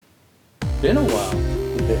been a while.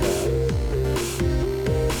 Yeah.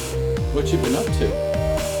 What you been up to?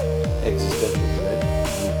 Existential dread.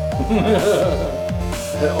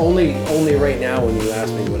 only right now when you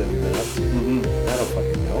ask me what have you been up to. Mm-hmm. I don't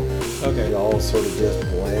fucking know. Okay. It all sort of just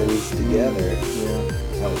blends together.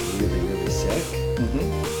 Yeah. I was really, really sick Mm-hmm.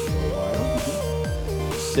 for a while.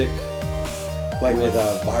 Sick. Like with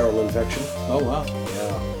a viral infection. Oh, wow.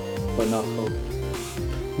 Yeah. But not COVID.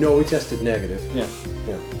 No, we tested negative. Yeah.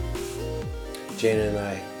 Yeah. Jana and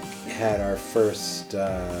I had our first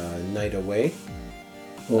night away.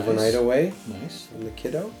 Overnight away Nice. from the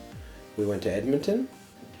kiddo. We went to Edmonton.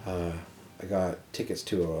 I got tickets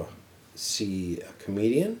to see a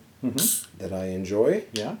comedian Mm-hmm. that I enjoy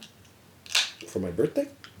Yeah. for my birthday.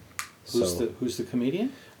 Who's the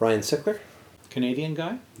comedian? Ryan Sickler. Canadian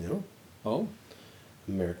guy? No. Oh,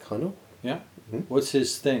 Americano. yeah. Mhm. What's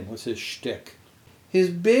his thing? What's his shtick? His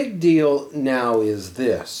big deal now is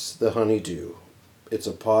this, The Honeydew. It's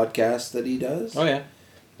a podcast that he does. Oh, yeah.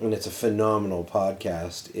 And it's a phenomenal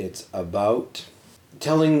podcast. It's about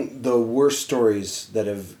telling the worst stories that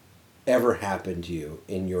have ever happened to you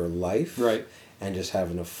in your life. Right. And just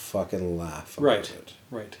having a fucking laugh about Right. it.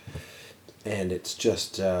 Right. And it's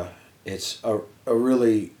just, it's a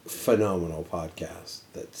really phenomenal podcast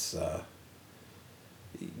that's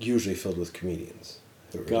usually filled with comedians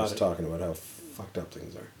who are Got just it. talking about how fucked up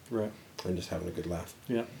things are Right. and just having a good laugh.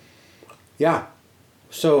 Yeah. Yeah.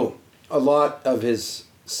 So a lot of his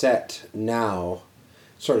set now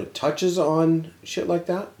sort of touches on shit like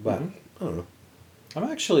that, but Mhm. I don't know. I'm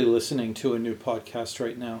actually listening to a new podcast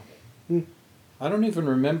right now. Hmm. I don't even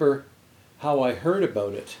remember how I heard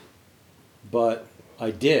about it, but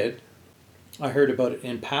I did. I heard about it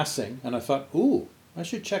in passing, and I thought, ooh, I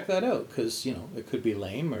should check that out, because, you know, it could be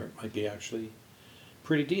lame, or it might be actually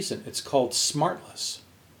pretty decent. It's called Smartless,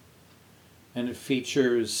 and it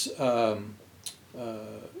features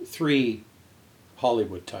three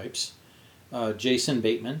Hollywood types, Jason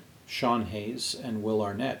Bateman, Sean Hayes, and Will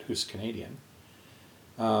Arnett, who's Canadian.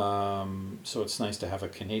 So it's nice to have a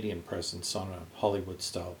Canadian presence on a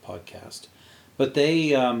Hollywood-style podcast. But they,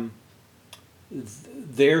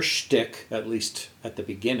 their shtick, at least at the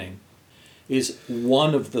beginning, is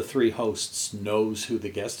one of the three hosts knows who the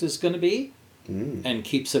guest is going to be and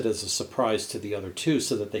keeps it as a surprise to the other two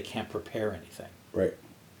so that they can't prepare anything. Right.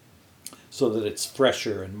 So that it's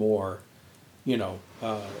fresher and more, you know,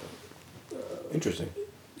 Interesting.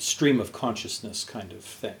 stream of consciousness kind of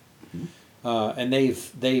thing. And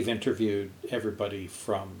they've interviewed everybody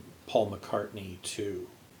from Paul McCartney to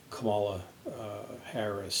Kamala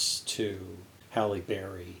Harris to Halle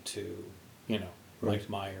Berry to, you know, Right. Mike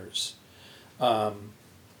Myers,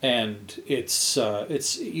 and the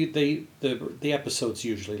episodes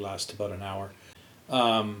usually last about an hour,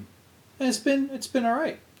 and it's been all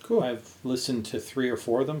right. Cool. I've listened to 3 or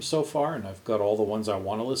 4 of them so far, and I've got all the ones I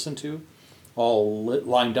want to listen to, all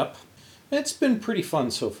lined up. It's been pretty fun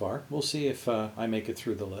so far. We'll see if I make it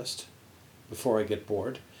through the list before I get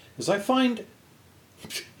bored. Because I find,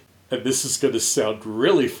 and this is going to sound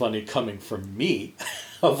really funny coming from me,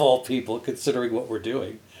 of all people, considering what we're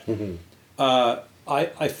doing,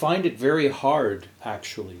 I find it very hard,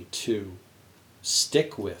 actually, to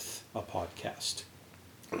stick with a podcast.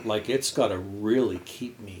 Like, it's got to really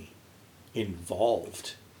keep me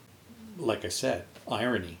involved. Like I said,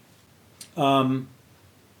 irony.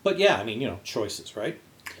 But yeah, I mean, you know, choices, right?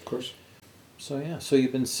 Of course. So yeah, so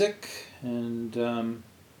you've been sick, and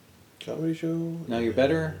Comedy show. now you're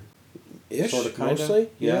better? Ish, Sort of, kind mostly. of?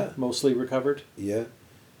 Yeah, mostly recovered? Yeah.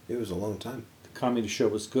 It was a long time. The comedy show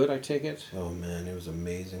was good, I take it? Oh man, it was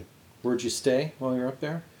amazing. Where'd you stay while you were up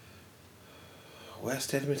there?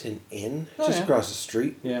 West Edmonton Inn, Oh, just yeah. across the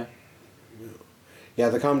street. Yeah, Yeah,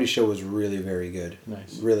 the comedy show was really very good.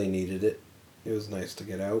 nice. Really needed it. It was nice to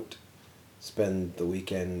get out, spend the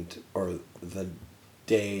weekend or the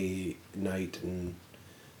day, night, and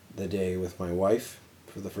the day with my wife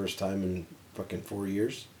for the first time in fucking 4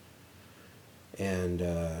 years. And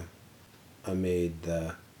I made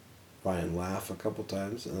Ryan laugh a couple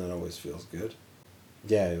times, and that always feels good.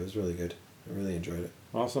 Yeah, it was really good. I really enjoyed it.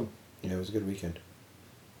 Awesome, Yeah, it was a good weekend.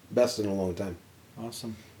 Best in a long time.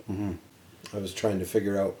 awesome. I was trying to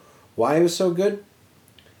figure out why it was so good,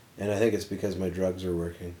 and I think it's because my drugs are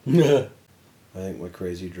working. I think my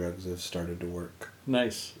crazy drugs have started to work.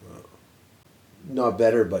 Nice. Not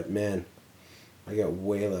better, but man, I get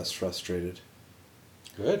way less frustrated,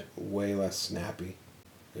 Good. way less snappy.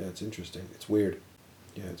 Yeah, it's interesting. It's weird.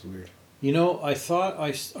 Yeah, it's weird. You know, I thought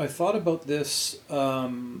about this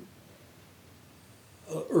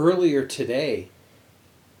earlier today.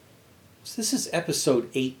 This is episode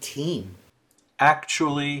 18.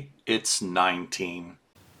 Actually, it's 19.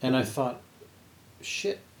 And I thought,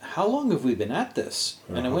 shit, how long have we been at this?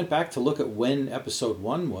 And I went back to look at when episode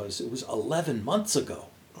 1 was. It was 11 months ago.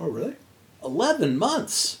 Oh, really? 11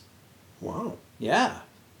 months! Wow. Yeah.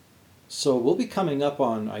 So we'll be coming up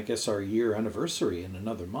on, I guess, our year anniversary in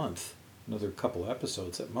another month. Another couple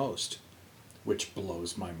episodes at most. Which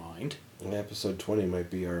blows my mind. And episode 20 might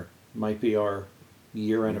be our... Might be our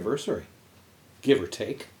year anniversary. Give or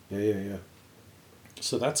take. Yeah.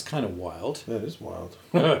 So that's kind of wild. That is wild.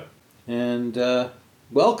 And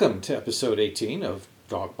welcome to episode 18 of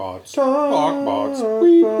Talkbots. Talkbots.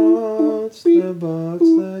 Talkbots. The bots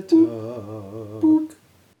that talk.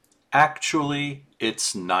 Actually,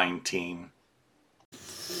 it's 19.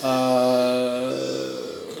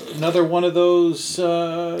 Another one of those... We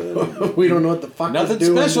don't know what the fuck Nothing we're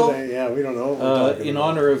doing special. today. Yeah, we don't know what we're talking in about.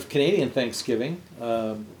 honor of Canadian Thanksgiving,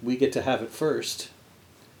 we get to have it first.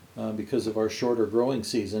 Because of our shorter growing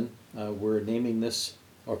season, we're naming this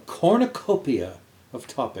our Cornucopia of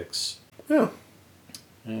topics. Yeah.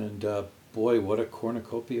 And boy, what a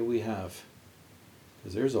cornucopia we have.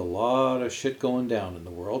 Because there's a lot of shit going down in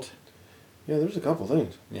the world. Yeah, there's a couple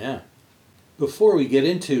things. Yeah. Before we get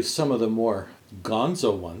into some of the more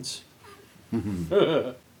gonzo ones,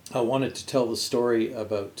 I wanted to tell the story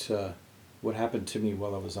about what happened to me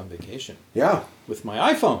while I was on vacation Yeah. with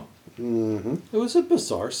my iPhone. Mm-hmm. It was a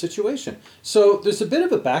bizarre situation. So there's a bit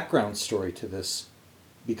of a background story to this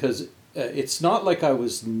because it's not like I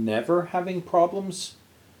was never having problems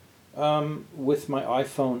with my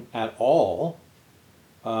iPhone at all.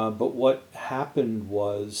 But what happened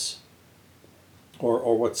was,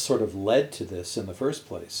 or what sort of led to this in the first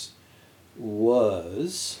place,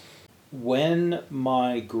 was when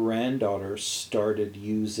my granddaughter started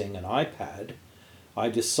using an iPad, I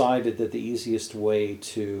decided that the easiest way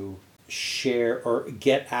to share or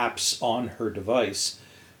get apps on her device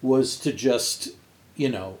was to just,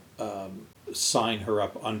 sign her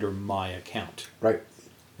up under my account. Right.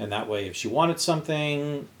 And that way, if she wanted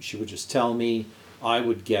something, she would just tell me, I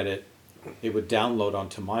would get it. It would download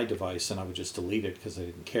onto my device and I would just delete it because I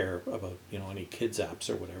didn't care about, any kids apps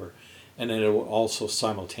or whatever. And then it would also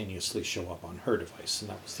simultaneously show up on her device,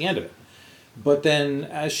 and that was the end of it. But then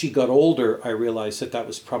as she got older, I realized that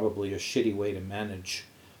was probably a shitty way to manage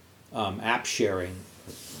app sharing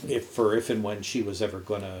if and when she was ever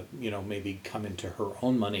going to, maybe come into her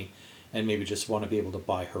own money and maybe just want to be able to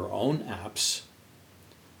buy her own apps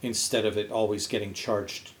instead of it always getting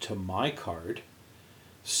charged to my card.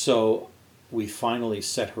 So we finally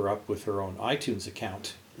set her up with her own iTunes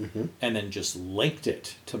account and then just linked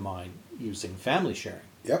it to mine using family sharing.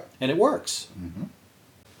 Yep. And it works. Mm-hmm.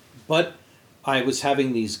 But I was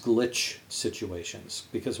having these glitch situations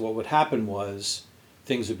because what would happen was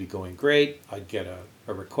things would be going great. I'd get a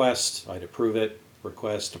request, I'd approve it,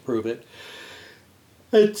 request, approve it,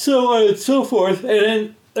 and so on and so forth. And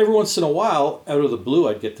then every once in a while, out of the blue,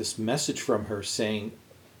 I'd get this message from her saying,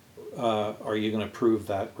 are you going to approve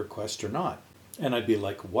that request or not? And I'd be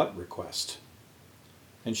like, what request?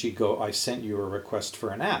 And she'd go, I sent you a request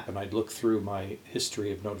for an app. And I'd look through my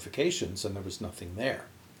history of notifications and there was nothing there.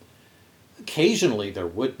 Occasionally there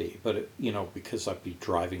would be, but because I'd be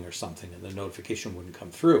driving or something and the notification wouldn't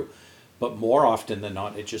come through. But more often than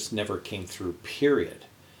not, it just never came through, period.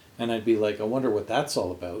 And I'd be like, I wonder what that's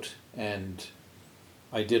all about. And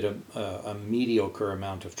I did a mediocre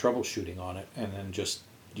amount of troubleshooting on it and then just,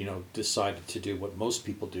 decided to do what most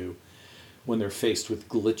people do when they're faced with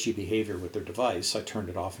glitchy behavior with their device. I turned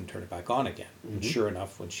it off and turned it back on again. Mm-hmm. And sure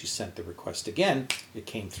enough, when she sent the request again, it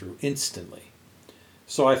came through instantly.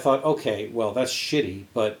 So I thought, okay, well, that's shitty,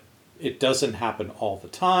 but it doesn't happen all the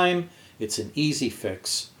time. It's an easy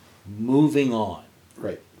fix. Moving on.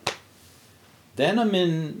 Right. Then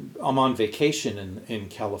I'm on vacation in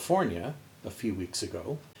California a few weeks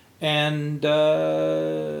ago, and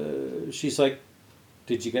she's like,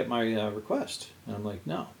 did you get my request? And I'm like,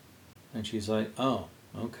 no. And she's like, oh,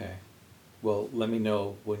 okay. Well, let me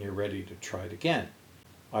know when you're ready to try it again.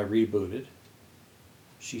 I rebooted.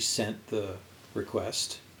 She sent the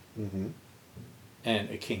request, and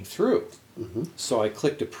it came through. Mm-hmm. So I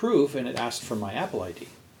clicked approve, and it asked for my Apple ID.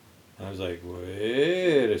 And I was like,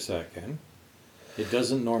 wait a second. It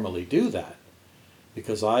doesn't normally do that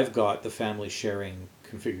because I've got the family sharing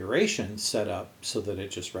configuration set up so that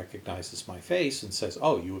it just recognizes my face and says,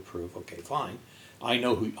 oh, you approve. Okay, fine. I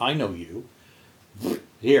know you.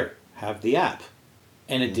 Here, have the app.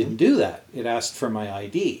 And it didn't do that. It asked for my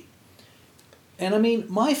ID. And I mean,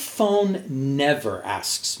 my phone never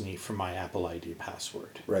asks me for my Apple ID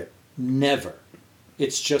password. Right. Never.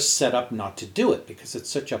 It's just set up not to do it because it's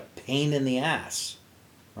such a pain in the ass.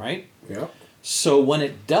 Right? Yeah. So when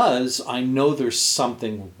it does, I know there's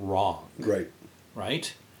something wrong. Right.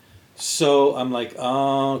 Right? So I'm like,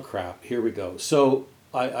 oh crap, here we go. So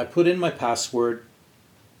I put in my password,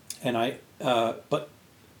 and but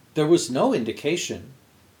there was no indication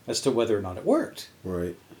as to whether or not it worked.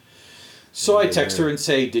 Right. So I text her and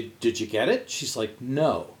say, did you get it? She's like,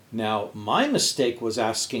 no. Now, my mistake was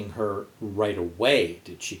asking her right away,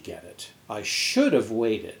 did she get it? I should have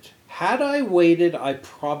waited. Had I waited, I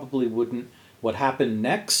probably wouldn't. What happened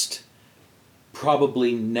next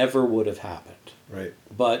probably never would have happened. Right.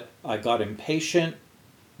 But I got impatient.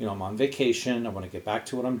 You know, I'm on vacation. I want to get back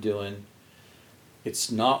to what I'm doing.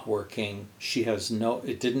 It's not working.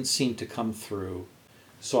 It didn't seem to come through.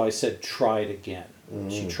 So I said, try it again.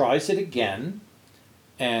 She tries it again,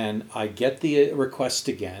 and I get the request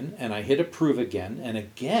again, and I hit approve again, and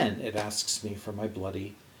again it asks me for my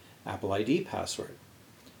bloody Apple ID password.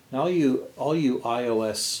 Now all you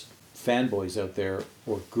iOS fanboys out there,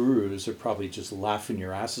 or gurus, are probably just laughing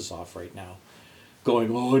your asses off right now,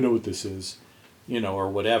 going, oh, I know what this is, or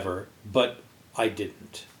whatever, but I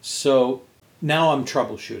didn't. So now I'm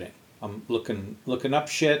troubleshooting. I'm looking up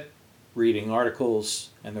shit, reading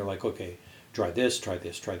articles, and they're like, okay, try this, try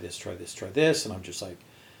this, try this, try this, try this, and I'm just like,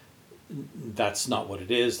 that's not what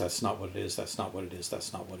it is, that's not what it is, that's not what it is,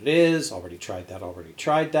 that's not what it is, already tried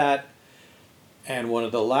that. And one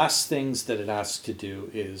of the last things that it asks to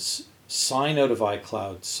do is sign out of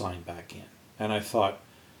iCloud, sign back in. And I thought,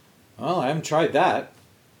 well, I haven't tried that.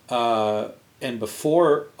 And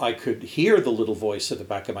before I could hear the little voice at the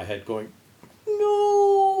back of my head going,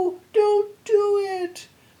 no, don't do it,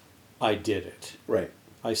 I did it. Right.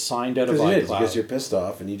 I signed out of iCloud. Because you're pissed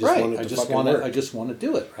off and you just want it to fucking work. I just want to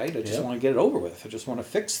do it, right? I just want to get it over with. I just want to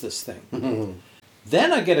fix this thing.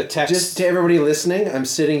 Then I get a text. Just to everybody listening, I'm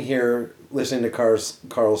sitting here listening to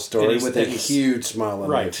Karl's story with a huge smile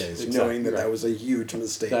on my face, knowing that that was a huge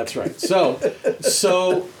mistake. That's right. So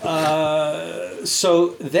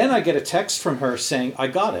then I get a text from her saying, I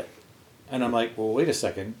got it. And I'm like, well, wait a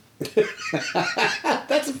second.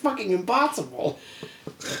 That's fucking impossible.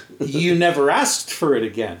 You never asked for it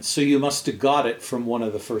again. So you must have got it from one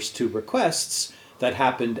of the first two requests that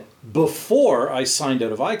happened before I signed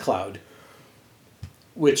out of iCloud.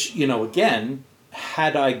 Which, again,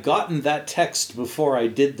 had I gotten that text before I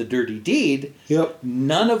did the dirty deed,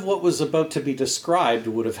 none of what was about to be described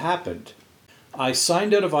would have happened. I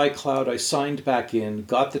signed out of iCloud, I signed back in,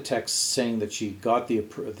 got the text saying that she got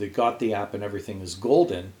the app and everything is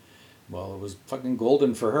golden. Well, it was fucking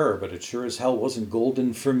golden for her, but it sure as hell wasn't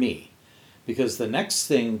golden for me. Because the next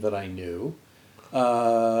thing that I knew,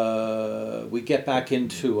 we get back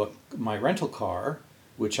into my rental car,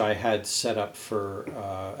 which I had set up for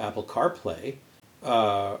Apple CarPlay,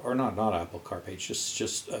 or not Apple CarPlay,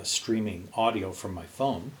 just streaming audio from my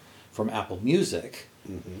phone, from Apple Music.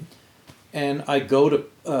 Mm-hmm. And I go to,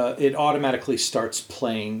 it automatically starts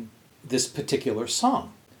playing this particular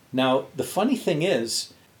song. Now, the funny thing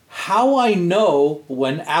is, how I know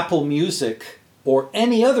when Apple Music or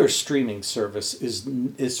any other streaming service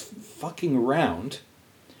is fucking around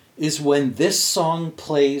is when this song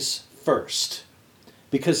plays first.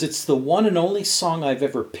 Because it's the one and only song I've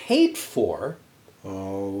ever paid for.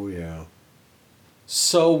 Oh, yeah.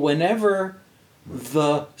 So whenever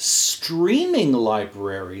the streaming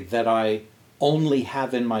library that I only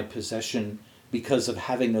have in my possession because of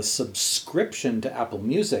having a subscription to Apple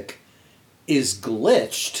Music is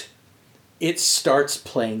glitched, it starts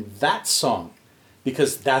playing that song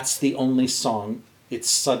because that's the only song it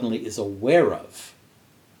suddenly is aware of.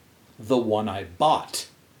 The one I bought.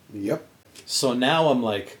 Yep. So now I'm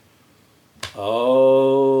like,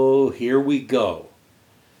 oh, here we go.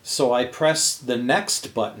 So I press the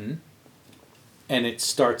next button and it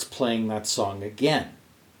starts playing that song again.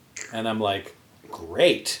 And I'm like,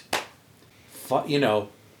 great.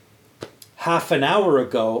 Half an hour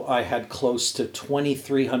ago, I had close to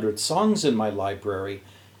 2,300 songs in my library.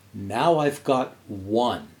 Now I've got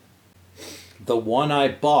one. The one I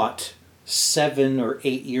bought 7 or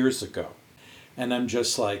 8 years ago. And I'm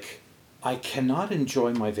just like, I cannot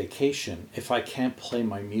enjoy my vacation if I can't play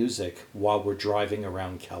my music while we're driving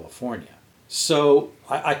around California. So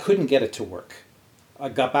I couldn't get it to work. We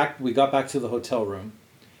got back to the hotel room,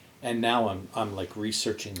 and now I'm like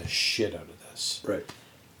researching the shit out of this. Right.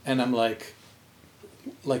 And I'm like,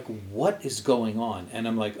 what is going on? And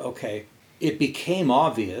I'm like, okay, it became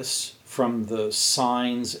obvious from the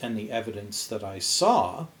signs and the evidence that I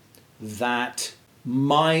saw that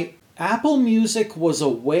my Apple Music was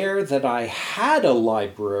aware that I had a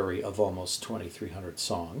library of almost 2,300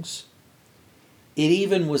 songs. It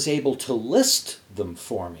even was able to list them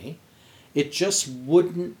for me. it just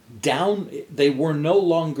wouldn't they were no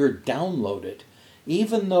longer downloaded,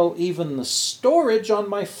 even though even the storage on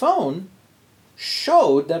my phone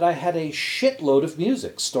showed that I had a shitload of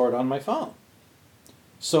music stored on my phone.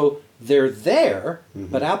 So they're there,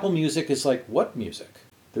 but Apple Music is like, what music?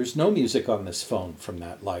 There's no music on this phone from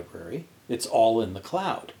that library. It's all in the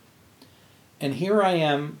cloud. And here I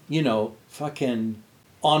am, fucking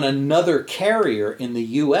on another carrier in the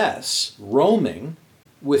US, roaming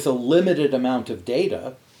with a limited amount of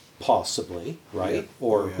data, possibly, right? Yeah.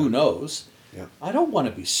 Or who knows? Yeah. I don't want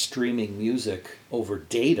to be streaming music over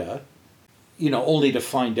data, only to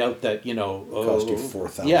find out that, cost you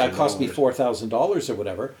 $4,000. Yeah, it cost me $4,000 or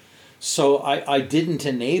whatever. So I didn't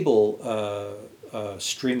enable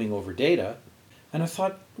streaming over data. And I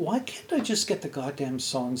thought, why can't I just get the goddamn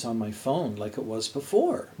songs on my phone like it was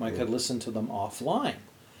before? I could listen to them offline.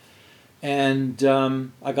 And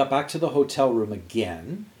I got back to the hotel room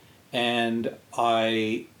again, and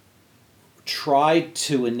I tried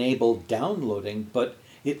to enable downloading, but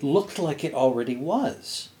it looked like it already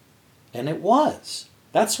was. And it was.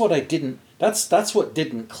 That's what that's what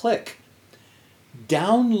didn't click.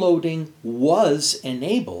 Downloading was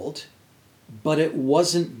enabled, but it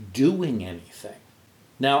wasn't doing anything.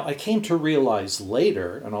 Now, I came to realize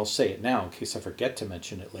later, and I'll say it now in case I forget to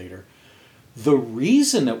mention it later, the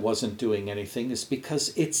reason it wasn't doing anything is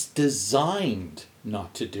because it's designed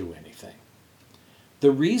not to do anything.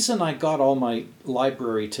 The reason I got all my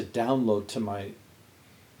library to download to my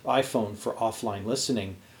iPhone for offline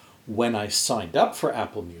listening when I signed up for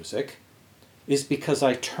Apple Music is because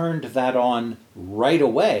I turned that on right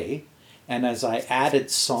away, and as I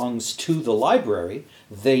added songs to the library,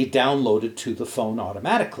 they downloaded to the phone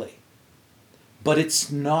automatically. But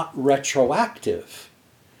it's not retroactive.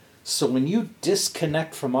 So when you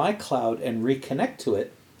disconnect from iCloud and reconnect to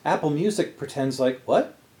it, Apple Music pretends like,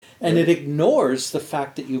 what? And it ignores the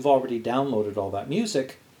fact that you've already downloaded all that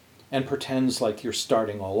music and pretends like you're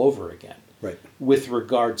starting all over again. Right. With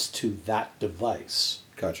regards to that device.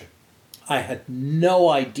 Gotcha. I had no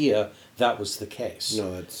idea that was the case.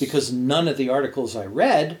 No, that's... Because none of the articles I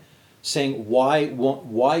read saying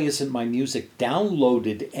why isn't my music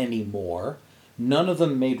downloaded anymore, none of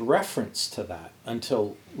them made reference to that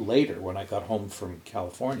until later when I got home from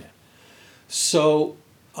California. So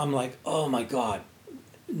I'm like, oh my God,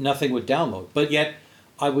 nothing would download. But yet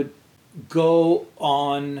I would go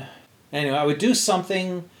on, anyway, I would do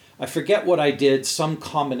something, I forget what I did, some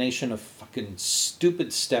combination of fucking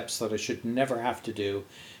stupid steps that I should never have to do.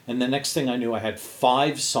 And the next thing I knew, I had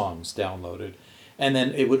 5 songs downloaded. And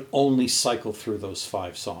then it would only cycle through those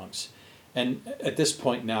 5 songs. And at this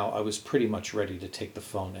point now, I was pretty much ready to take the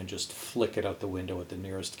phone and just flick it out the window at the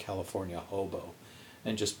nearest California hobo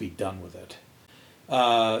and just be done with it.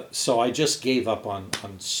 So I just gave up on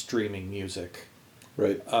streaming music,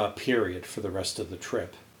 right? Period, for the rest of the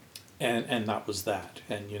trip. And that was that.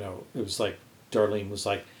 And, it was like, Darlene was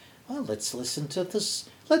like, well, let's listen to this.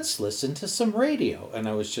 Let's listen to some radio. And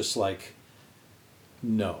I was just like,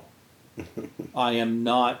 no. I am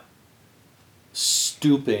not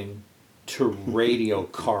stooping to radio,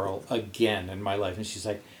 Karl, again in my life. And she's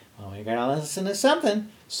like, oh, you gotta listen to something.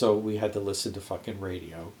 So we had to listen to fucking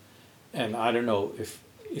radio. And I don't know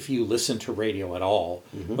if you listen to radio at all,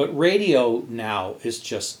 but radio now is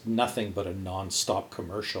just nothing but a non-stop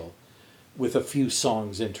commercial with a few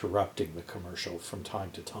songs interrupting the commercial from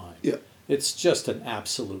time to time. Yeah. It's just an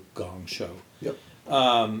absolute gong show. Yep.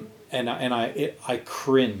 And I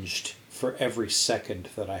cringed for every second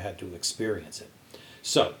that I had to experience it.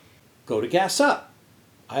 So, go to Gas Up.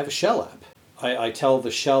 I have a Shell app. I tell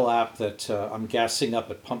the Shell app that I'm gassing up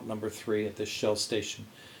at pump number 3 at this Shell station.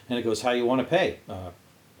 And it goes, how you want to pay?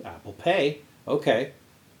 Apple Pay. Okay.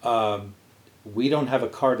 We don't have a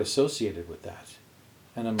card associated with that.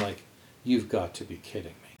 And I'm like, you've got to be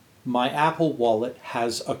kidding me. My Apple Wallet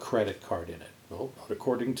has a credit card in it. Well,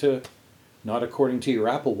 not according to your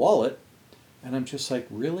Apple Wallet. And I'm just like,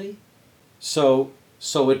 really? So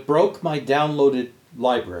it broke my downloaded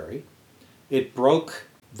library. It broke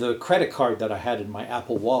the credit card that I had in my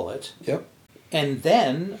Apple Wallet. Yep. And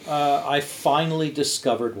then I finally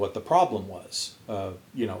discovered what the problem was.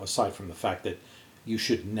 Aside from the fact that you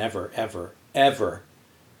should never, ever, ever,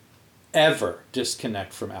 ever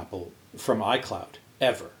disconnect from iCloud.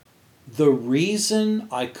 Ever. The reason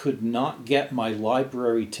I could not get my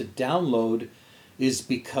library to download is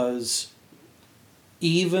because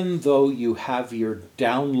even though you have your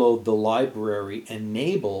download the library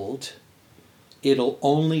enabled, it'll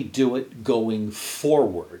only do it going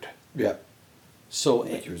forward. Yeah. So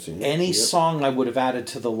any song I would have added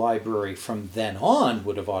to the library from then on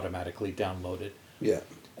would have automatically downloaded. Yeah.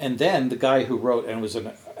 And then the guy who wrote, and it was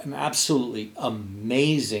an absolutely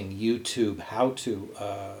amazing YouTube how-to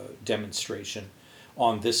demonstration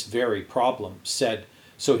on this very problem, said,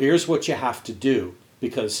 so here's what you have to do,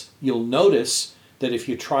 because you'll notice that if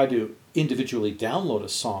you try to individually download a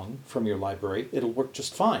song from your library, it'll work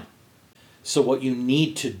just fine. So what you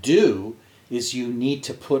need to do is you need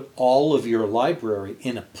to put all of your library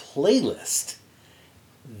in a playlist.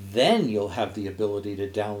 Then you'll have the ability to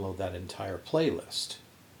download that entire playlist,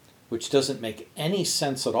 which doesn't make any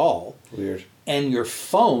sense at all. Weird. And your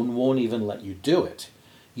phone won't even let you do it.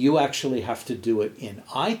 You actually have to do it in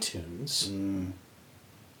iTunes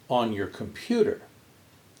on your computer,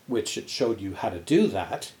 which it showed you how to do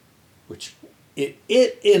that, which it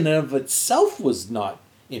in and of itself was not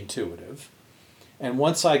intuitive. And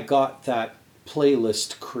once I got that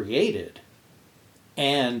playlist created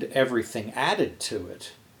and everything added to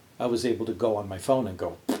it, I was able to go on my phone and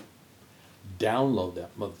go, download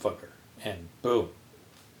that motherfucker. And boom,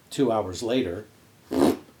 2 hours later,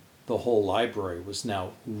 the whole library was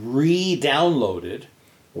now re-downloaded.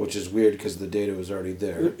 Which is weird because the data was already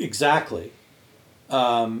there. Exactly.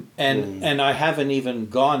 And I haven't even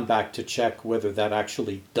gone back to check whether that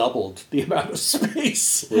actually doubled the amount of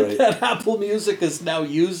space that Apple Music is now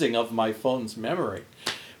using of my phone's memory.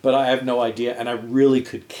 But I have no idea, and I really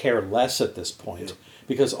could care less at this point,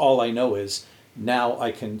 because all I know is now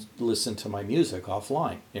I can listen to my music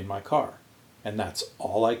offline in my car, and that's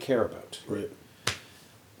all I care about. Right.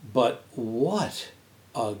 But what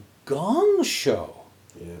a gong show.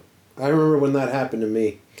 Yeah. I remember when that happened to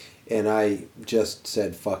me, and I just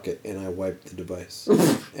said fuck it, and I wiped the device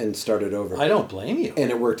and started over. I don't blame you. And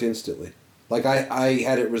it worked instantly. Like I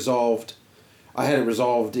had it resolved. I had it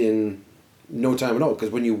resolved in no time at all, because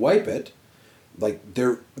when you wipe it, like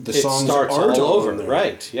the songs starts aren't all over, on there.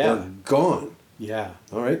 right? Yeah, they're gone. Yeah.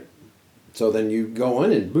 All right. So then you go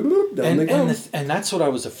in and boop, boop, down they go. And that's what I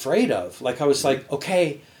was afraid of. Like I was like,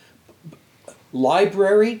 okay,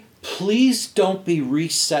 library, please don't be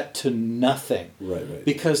reset to nothing. Right.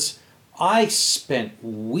 Because I spent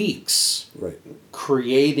weeks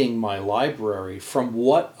creating my library from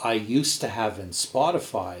what I used to have in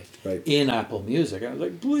Spotify in Apple Music. And I was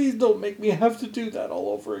like, please don't make me have to do that all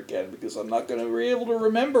over again, because I'm not going to be able to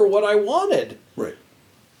remember what I wanted. Right.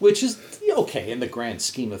 Which is, okay, in the grand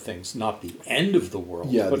scheme of things, not the end of the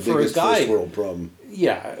world. Yeah, but the biggest first world problem.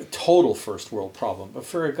 Yeah, total first world problem. But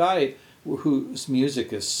for a guy whose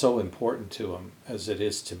music is so important to him as it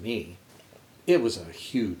is to me, it was a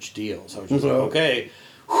huge deal. So I was just like, okay,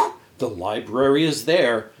 the library is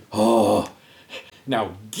there. Oh,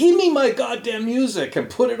 now give me my goddamn music and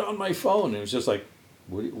put it on my phone. And it was just like,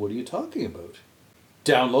 what are you talking about?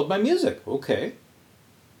 Download my music. Okay.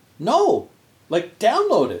 No. Like,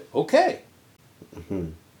 download it. Okay.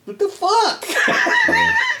 What the fuck?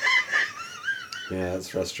 Yeah, that's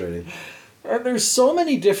frustrating. And there's so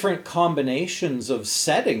many different combinations of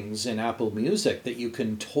settings in Apple Music that you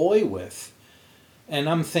can toy with. And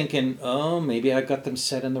I'm thinking, oh, maybe I got them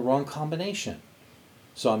set in the wrong combination.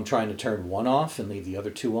 So I'm trying to turn one off and leave the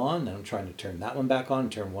other two on. And I'm trying to turn that one back on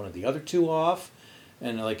and turn one of the other two off.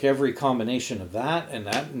 And like every combination of that and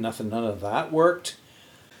that, none of that worked.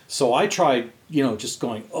 So I tried, just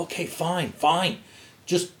going, okay, fine.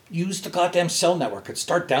 Just use the goddamn cell network and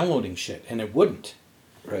start downloading shit. And it wouldn't.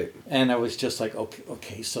 Right. And I was just like,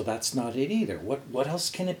 okay, so that's not it either. What else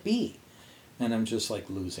can it be? And I'm just like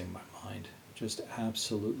losing my mind. Just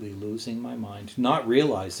absolutely losing my mind. Not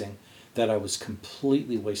realizing that I was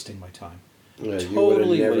completely wasting my time. Yeah,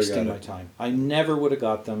 totally wasting my time. I never would have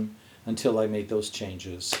got them until I made those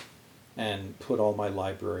changes and put all my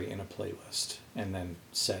library in a playlist. And then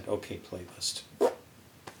said, okay, playlist.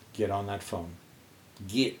 Get on that phone.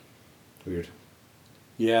 Get. Weird.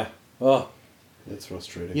 Yeah. Oh. That's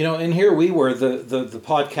frustrating. And here we were, the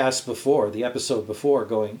podcast before, the episode before,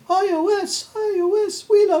 going, iOS,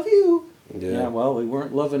 we love you. Yeah, well, we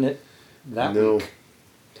weren't loving it that week.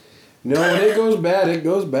 No, when it goes bad, it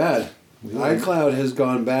goes bad. iCloud has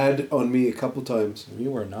gone bad on me a couple times. We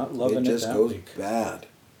were not loving it that week. It just goes bad.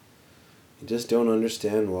 You just don't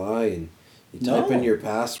understand why, and you type in your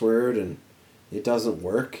password, and it doesn't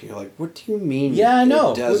work. You're like, what do you mean? Yeah, I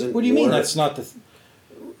know. It doesn't what do you mean work? that's not the...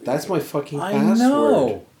 That's my fucking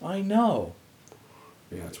password. I know.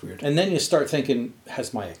 Yeah, it's weird. And then you start thinking,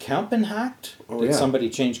 has my account been hacked? Did somebody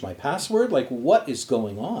change my password? Like, what is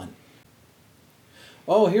going on?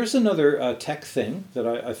 Oh, here's another tech thing that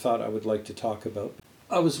I thought I would like to talk about.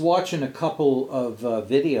 I was watching a couple of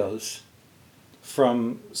videos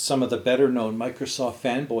from some of the better-known Microsoft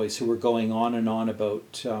fanboys who were going on and on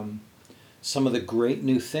about some of the great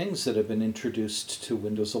new things that have been introduced to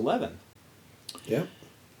Windows 11. Yeah.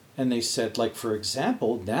 And they said, like, for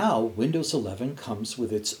example, now Windows 11 comes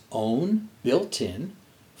with its own built-in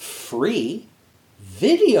free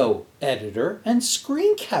video editor and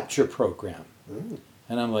screen capture program. Mm.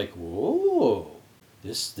 And I'm like, whoa,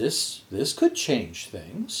 this could change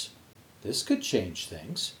things. This could change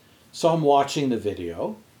things. So I'm watching the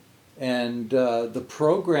video, and the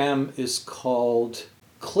program is called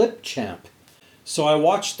Clipchamp. So I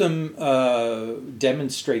watched them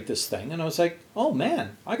demonstrate this thing, and I was like, oh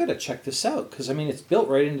man, I got to check this out. Because, I mean, it's built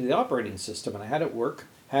right into the operating system, and I had it work,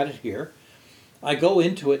 had it here. I go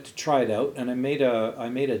into it to try it out, and I made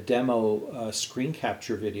a demo screen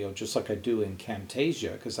capture video, just like I do in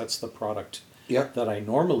Camtasia, because that's the product that I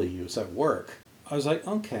normally use at work. I was like,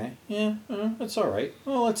 okay, yeah, that's all right.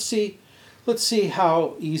 Well, let's see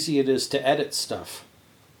how easy it is to edit stuff.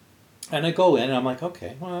 And I go in, and I'm like,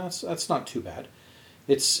 okay, well, that's not too bad.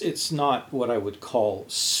 It's not what I would call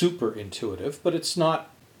super intuitive, but it's not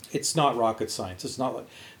rocket science. It's not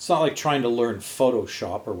like trying to learn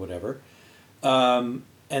Photoshop or whatever. And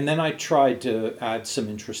then I tried to add some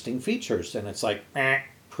interesting features, and it's like,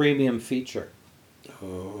 premium feature.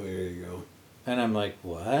 Oh, there you go. And I'm like,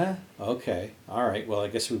 what? Okay, all right. Well, I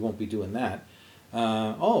guess we won't be doing that.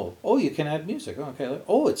 Oh, you can add music. Okay.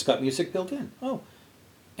 Oh, it's got music built in. Oh,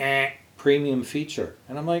 premium feature.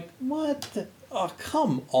 And I'm like, what? Oh,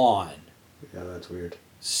 come on. Yeah, that's weird.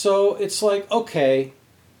 So it's like, okay,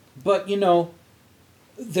 but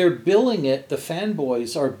they're billing it, the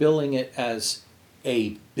fanboys are billing it as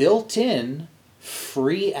a built-in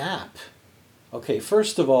free app. Okay,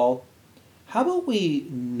 first of all, how about we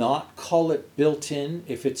not call it built-in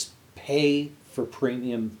if it's pay for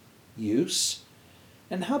premium use?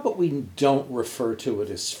 And how about we don't refer to it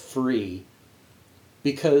as free,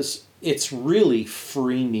 because it's really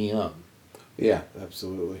freemium. Yeah,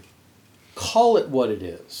 absolutely. Call it what it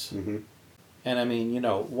is. Mm-hmm. And I mean,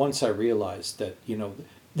 once I realized that,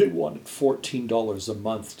 they wanted $14 a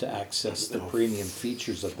month to access the premium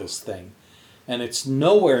features of this thing. And it's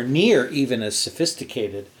nowhere near even as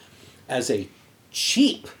sophisticated as a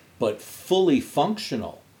cheap but fully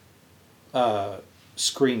functional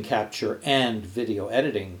screen capture and video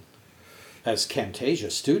editing as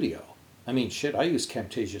Camtasia Studio. I mean, shit, I use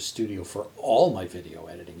Camtasia Studio for all my video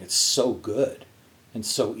editing. It's so good and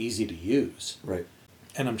so easy to use. Right.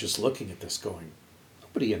 And I'm just looking at this going,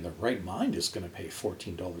 nobody in their right mind is going to pay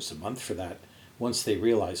 $14 a month for that once they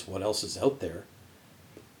realize what else is out there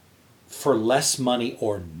for less money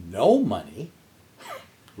or no money.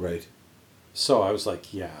 Right. So I was like,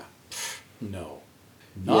 no,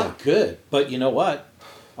 not good. But you know what?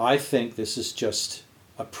 I think this is just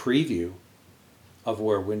a preview of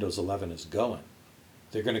where Windows 11 is going.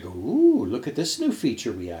 They're going to go, ooh, look at this new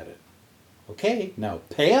feature we added. Okay, now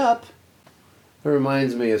pay up. It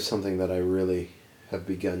reminds me of something that I really have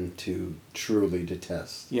begun to truly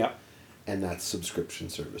detest. Yeah. And that's subscription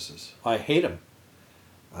services. I hate them.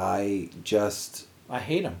 I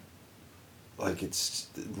hate them. Like, it's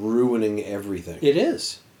ruining everything. It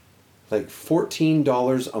is. Like,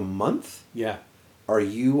 $14 a month? Yeah. Are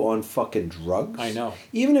you on fucking drugs? I know.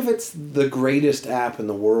 Even if it's the greatest app in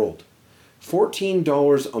the world.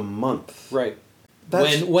 $14 a month. Right.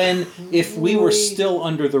 That's when if we were still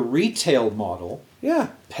under the retail model,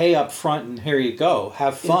 pay up front and here you go,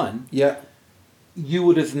 have fun. Yeah. You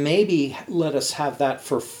would have maybe let us have that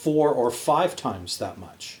for 4 or 5 times that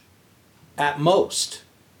much. At most.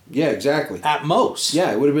 Yeah, exactly. At most.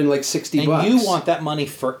 Yeah, it would have been like $60. And you want that money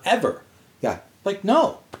forever. Yeah. Like,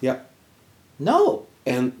 no. Yeah. No.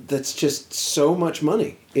 And that's just so much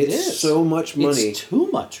money. It is. So much money. It's too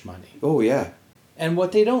much money. Oh, yeah. And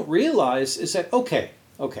what they don't realize is that, okay.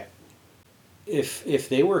 If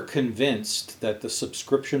they were convinced that the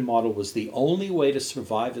subscription model was the only way to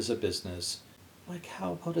survive as a business, like,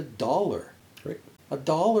 how about $1? Right.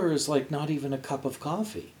 $1 is like not even a cup of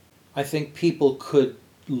coffee. I think people could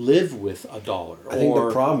live with $1. I think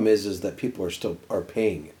the problem is that people are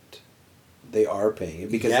paying it. They are paying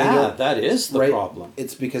it because they don't. That is the problem.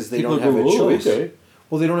 It's because they People don't have go, a choice. Okay.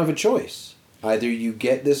 Well, they don't have a choice. Either you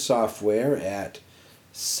get this software at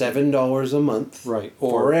 $7 a month, right,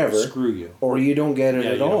 or forever, screw you, or you don't get it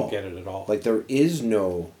at all. Don't get it at all. Like, there is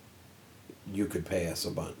no, you could pay us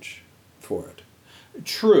a bunch for it.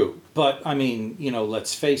 True, but I mean,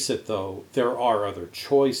 let's face it though, there are other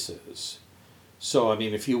choices. So I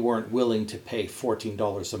mean, if you weren't willing to pay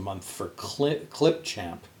 $14 a month for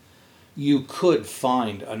Clipchamp, you could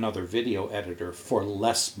find another video editor for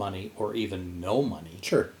less money or even no money.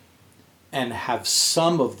 Sure. And have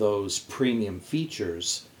some of those premium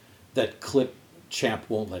features that Clipchamp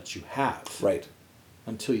won't let you have. Right.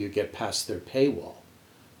 Until you get past their paywall.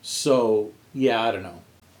 So, yeah, I don't know.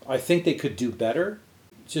 I think they could do better.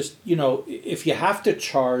 Just, if you have to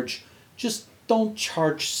charge, just don't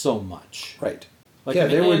charge so much. Right. Like, Yeah,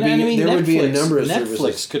 there would be a number of Netflix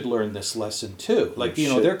services. could learn this lesson too. Like,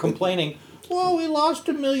 Shit. they're complaining, well, we lost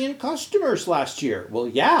 1 million customers last year. Well,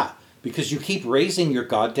 yeah, because you keep raising your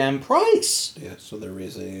goddamn price. Yeah, so they're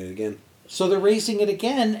raising it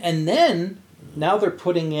again. And then now they're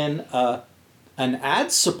putting in an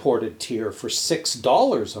ad-supported tier for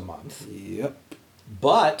 $6 a month. Yep.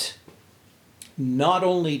 But not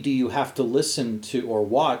only do you have to listen to or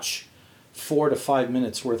watch 4 to 5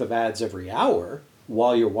 minutes worth of ads every hour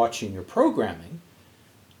while you're watching your programming,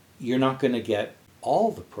 you're not going to get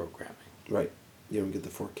all the programming. Right. You don't get the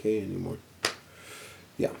 4K anymore.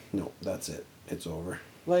 Yeah, no, that's it. It's over.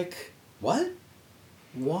 Like, what?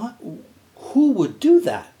 What? Who would do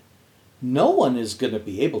that? No one is going to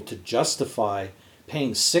be able to justify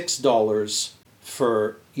paying $6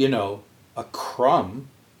 for, a crumb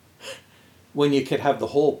when you could have the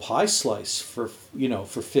whole pie slice for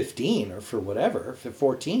 15 or for whatever, for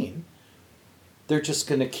 14. They're just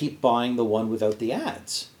going to keep buying the one without the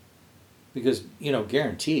ads. Because,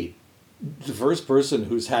 guaranteed, the first person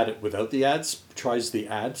who's had it without the ads tries the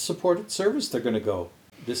ad-supported service, they're going to go,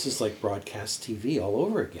 this is like broadcast TV all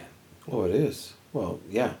over again. Oh, it is. Well,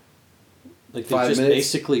 yeah. Like, they 5 just minutes.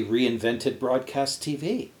 basically reinvented broadcast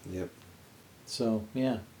TV. Yep. So,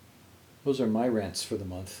 yeah. Those are my rants for the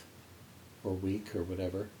month. Or week, or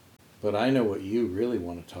whatever. But I know what you really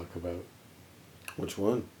want to talk about. Which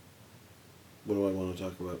one? What do I want to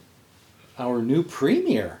talk about? Our new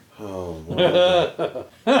premiere. Oh, wow.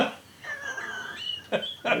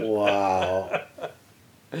 Wow.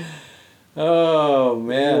 Oh,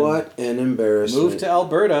 man. What an embarrassment. Move to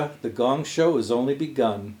Alberta. The Gong Show has only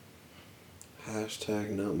begun.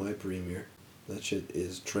 Hashtag not my premiere. That shit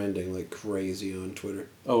is trending like crazy on Twitter.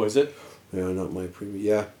 Oh, is it? Yeah, not my premiere.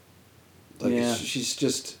 Yeah. Like, Yeah. she's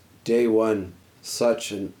just, day one,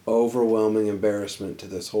 such an overwhelming embarrassment to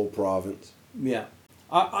this whole province. Yeah.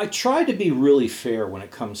 I try to be really fair when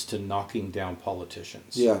it comes to knocking down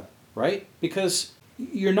politicians. Yeah. Right? Because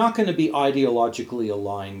you're not going to be ideologically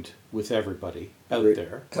aligned with everybody out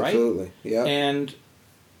there, right? Absolutely, yeah. And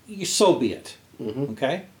so be it, Mm-hmm.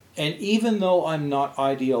 okay? And even though I'm not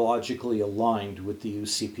ideologically aligned with the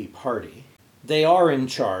UCP party, they are in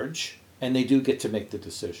charge and they do get to make the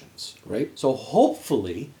decisions. Right. So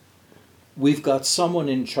hopefully we've got someone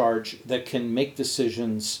in charge that can make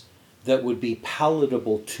decisions that would be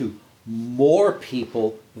palatable to more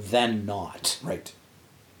people than not. Right.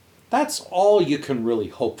 That's all you can really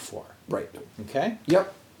hope for. Right. Okay?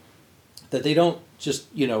 Yep. That they don't just,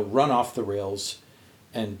 run off the rails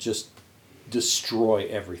and just destroy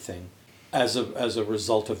everything as a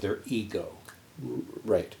result of their ego.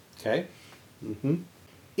 Right. Okay? Mm-hmm.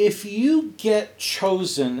 If you get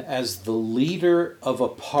chosen as the leader of a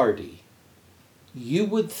party, you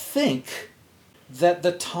would think that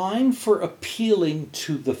the time for appealing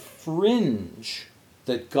to the fringe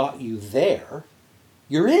that got you there,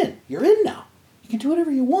 you're in. You're in now. You can do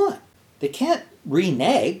whatever you want. They can't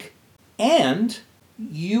renege. And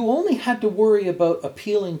you only had to worry about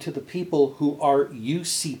appealing to the people who are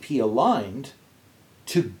UCP aligned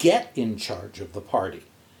to get in charge of the party.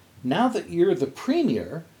 Now that you're the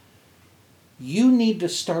premier, you need to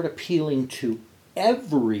start appealing to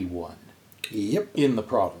everyone Yep. in the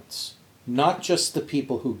province, not just the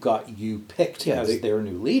people who got you picked as their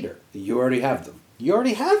new leader. You already have them. You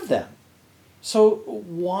already have them. So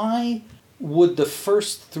why would the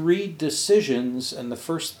first 3 decisions and the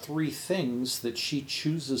first 3 things that she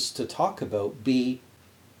chooses to talk about be,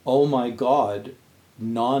 oh my God,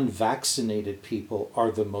 non-vaccinated people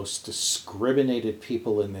are the most discriminated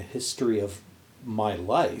people in the history of my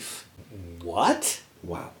life? What?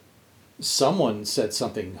 Wow. Someone said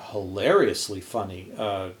something hilariously funny.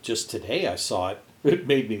 Just today I saw it. It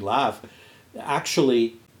made me laugh.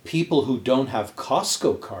 Actually, people who don't have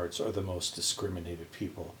Costco cards are the most discriminated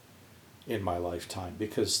people in my lifetime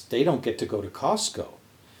because they don't get to go to Costco.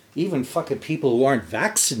 Even fucking people who aren't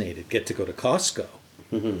vaccinated get to go to Costco.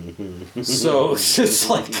 So it's just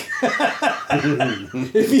like,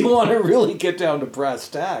 if you want to really get down to brass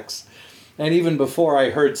tacks. And even before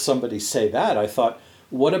I heard somebody say that, I thought,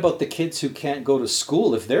 what about the kids who can't go to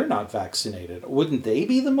school if they're not vaccinated? Wouldn't they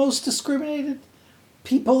be the most discriminated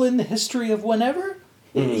people in the history of whenever?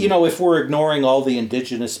 Mm-hmm. If we're ignoring all the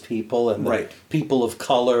indigenous people and the people of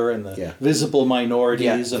color and the visible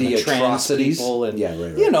minorities and the trans people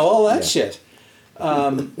and all that shit.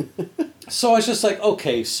 So I was just like,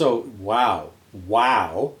 okay, so wow,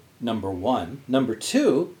 number one. Number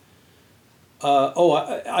two,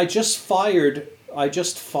 I just fired I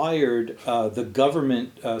just fired the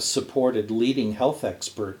government supported leading health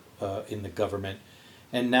expert in the government,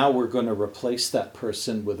 and now we're going to replace that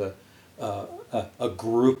person with a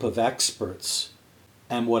group of experts.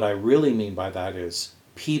 And what I really mean by that is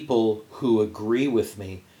people who agree with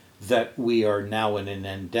me that we are now in an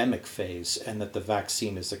endemic phase and that the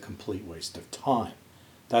vaccine is a complete waste of time.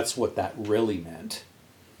 That's what that really meant.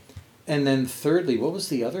 And then thirdly, what was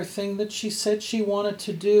the other thing that she said she wanted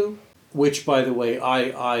to do? Which, by the way,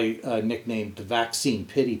 I nicknamed the Vaccine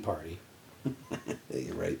Pity Party. Yeah,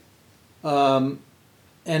 you're right.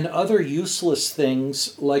 And other useless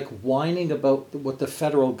things like whining about what the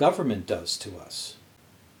federal government does to us.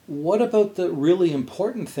 What about the really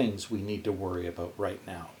important things we need to worry about right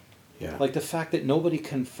now? Yeah. Like the fact that nobody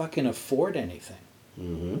can fucking afford anything.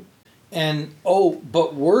 Mm-hmm. And,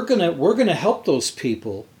 but we're gonna help those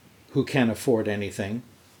people who can't afford anything.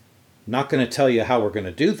 Not going to tell you how we're going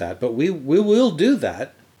to do that, but we will do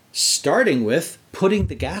that, starting with putting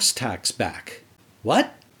the gas tax back.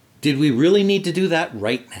 What? Did we really need to do that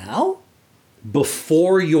right now?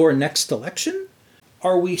 Before your next election?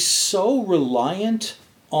 Are we so reliant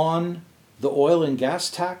on the oil and gas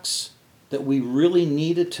tax that we really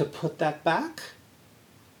needed to put that back?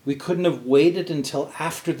 We couldn't have waited until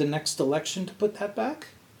after the next election to put that back?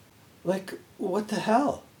 Like, what the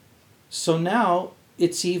hell? So now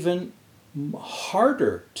it's even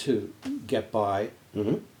harder to get by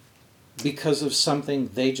because of something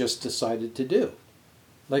they just decided to do.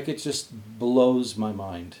 Like, it just blows my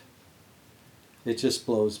mind. It just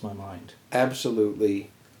blows my mind. Absolutely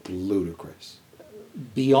ludicrous.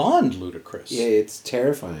 Beyond ludicrous. Yeah, it's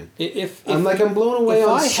terrifying. If I'm blown away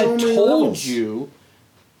on so many levels. If I had told you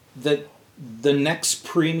that the next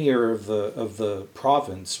premier of the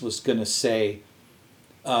province was going to say,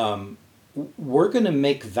 we're going to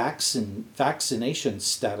make vaccination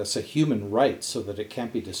status a human right so that it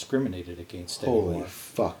can't be discriminated against anymore. Holy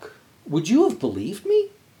fuck. Would you have believed me?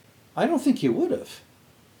 I don't think you would have.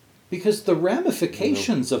 Because the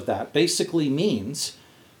ramifications of that basically means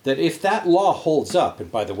that if that law holds up, and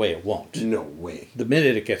by the way, it won't. No way. The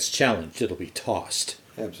minute it gets challenged, it'll be tossed.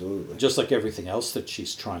 Absolutely. Just like everything else that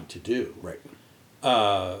she's trying to do. Right.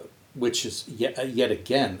 Which is yet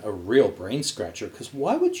again a real brain scratcher, because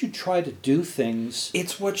why would you try to do things?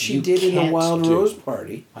 It's what she did in the Wild Rose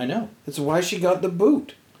Party. I know. It's why she got the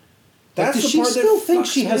boot. That's does the she part still that think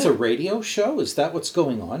she fucks has me a up. radio show? Is that what's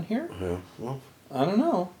going on here? Yeah. Well, I don't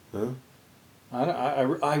know. huh?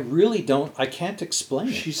 I really don't. I can't explain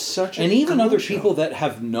it. She's such a and even other groucho. people that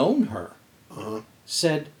have known her Uh-huh.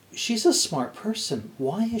 said she's a smart person.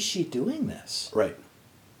 Why is she doing this? Right.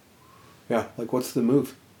 Yeah. Like, what's the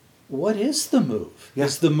move? What is the move? Yeah.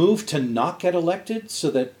 Is the move to not get elected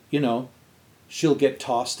so that, she'll get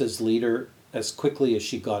tossed as leader as quickly as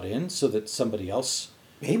she got in so that somebody else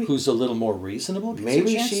Maybe. who's a little more reasonable gets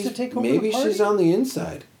Maybe a chance she's to take over maybe the party? she's on the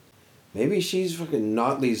inside. Maybe she's fucking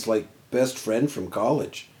Notley's best friend from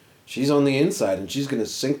college. She's on the inside and she's gonna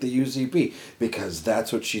sink the UCP because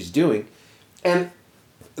that's what she's doing. And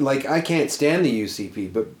I can't stand the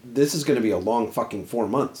UCP, but this is gonna be a long fucking 4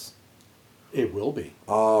 months. It will be.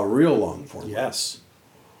 A real long 4 months. Yes.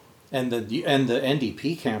 And the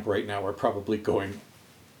NDP camp right now are probably going,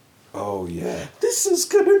 Oh yeah. this is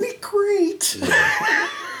going to be great. Yeah.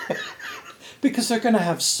 Because they're going to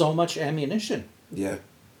have so much ammunition. Yeah.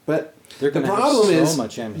 But They're the going to have problem so is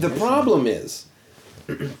much ammunition. the problem is,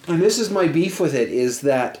 and this is my beef with it, is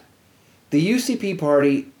that the UCP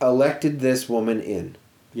party elected this woman in,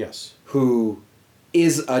 Yes. who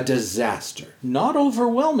is a disaster. Not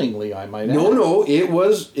overwhelmingly, I might add. No, it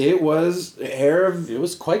was hair of. It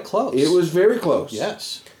was quite close. It was very close.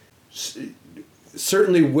 Yes.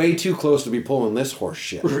 Certainly way too close to be pulling this horse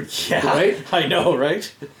shit. Yeah. Right? I know, right?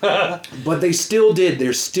 But they still did.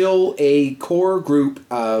 There's still a core group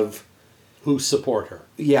of Who support her.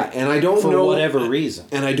 Yeah, and I don't know... For whatever reason.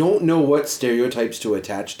 And I don't know what stereotypes to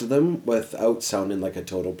attach to them without sounding like a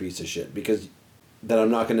total piece of shit, because that I'm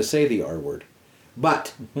not going to say the R word.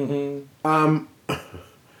 But, well,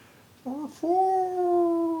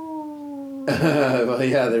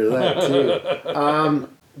 yeah, there's that too.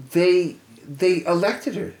 They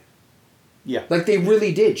elected her. Yeah. They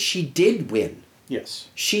really did. She did win. Yes.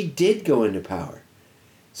 She did go into power.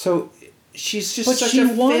 So she's just such she a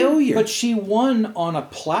won, failure. But she won on a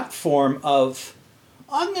platform of,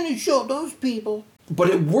 I'm going to show those people. But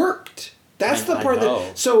it worked. That's the part know.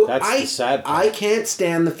 that... So That's the sad part. I can't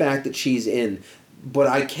stand the fact that she's in, but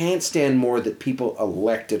I can't stand more that people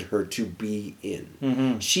elected her to be in.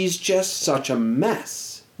 Mm-hmm. She's just such a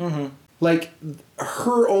mess. Mm-hmm.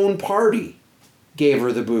 Her own party gave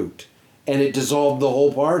her the boot, and it dissolved the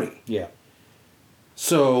whole party. Yeah.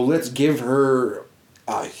 So let's give her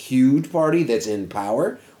a huge party that's in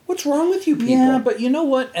power. What's wrong with you people? Yeah, but you know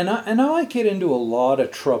what? And I might get into a lot of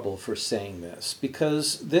trouble for saying this,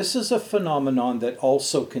 because this is a phenomenon that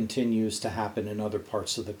also continues to happen in other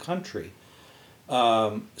parts of the country,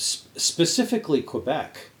 specifically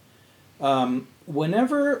Quebec. Once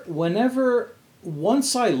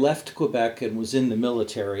I left Quebec and was in the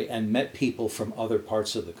military and met people from other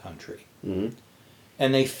parts of the country, Mm-hmm.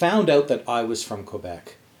 and they found out that I was from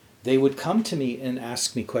Quebec, they would come to me and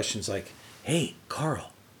ask me questions like, "Hey,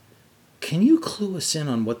 Karl, can you clue us in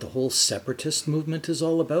on what the whole separatist movement is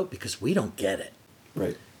all about? Because we don't get it."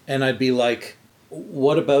 Right. And I'd be like,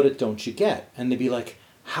 "What about it don't you get?" And they'd be like,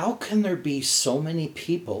 "How can there be so many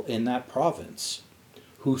people in that province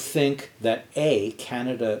who think that A,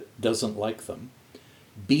 Canada doesn't like them,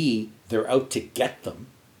 B, they're out to get them,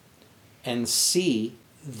 and C,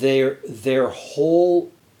 their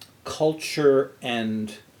whole culture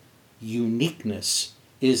and uniqueness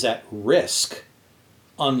is at risk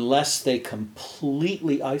unless they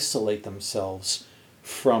completely isolate themselves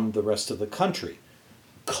from the rest of the country,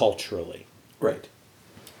 culturally Right.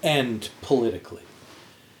 and politically."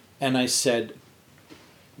 And I said,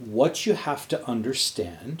 what you have to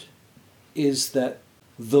understand is that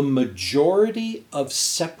the majority of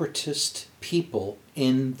separatist people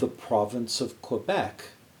in the province of Quebec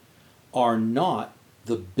are not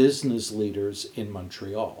the business leaders in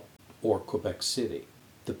Montreal or Quebec City,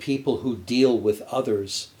 the people who deal with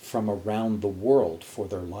others from around the world for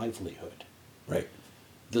their livelihood. Right.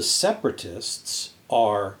 The separatists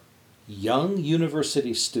are young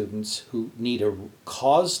university students who need a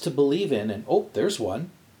cause to believe in, and oh, there's one,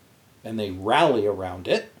 and they rally around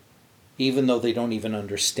it, even though they don't even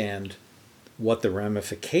understand what the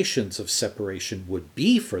ramifications of separation would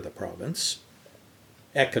be for the province,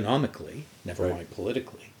 economically, never Right. mind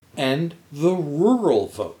politically. And the rural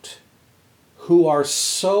vote, who are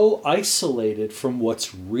so isolated from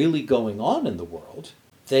what's really going on in the world,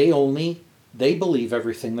 they believe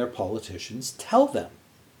everything their politicians tell them.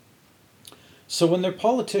 So when their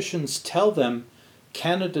politicians tell them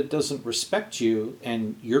Canada doesn't respect you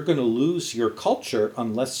and you're going to lose your culture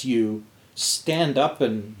unless you stand up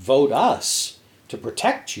and vote us to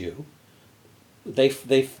protect you, they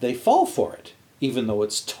fall for it, even though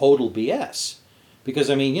it's total BS. Because,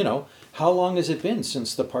 I mean, how long has it been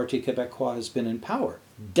since the Parti Québécois has been in power?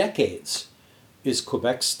 Decades. Is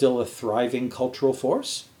Quebec still a thriving cultural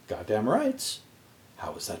force? Goddamn rights.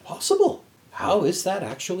 How is that possible? How is that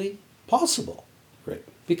actually possible? Right.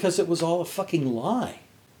 Because it was all a fucking lie.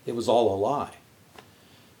 It was all a lie.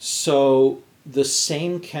 So the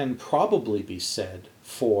same can probably be said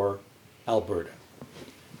for Alberta.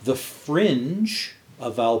 The fringe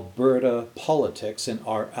of Alberta politics and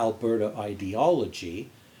our Alberta ideology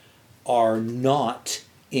are not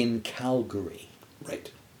in Calgary.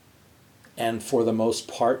 Right. And for the most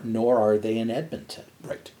part, nor are they in Edmonton.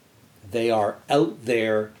 Right. They are out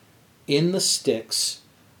there in the sticks,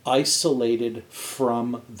 isolated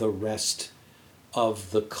from the rest of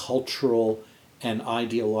the cultural and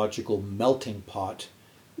ideological melting pot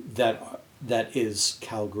that is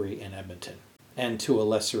Calgary and Edmonton. And to a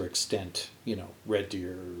lesser extent, Red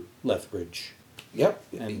Deer, Lethbridge. Yep.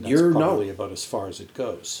 And that's You're probably not. about as far as it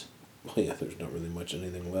goes. Well, yeah, there's not really much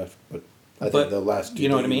anything left, but I But think the last two you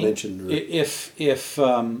know that what I mean? mentioned were, If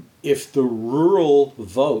the rural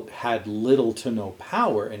vote had little to no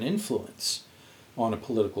power and influence on a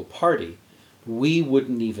political party, we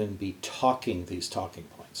wouldn't even be talking these talking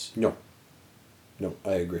points. no,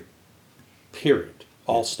 I agree. Period.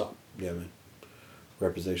 All stop. Yeah, man.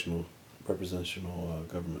 Representational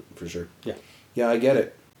government for sure. Yeah. Yeah, I get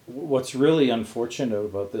it. What's really unfortunate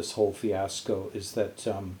about this whole fiasco is that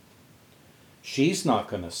she's not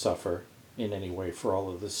going to suffer in any way for all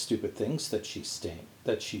of the stupid things that she's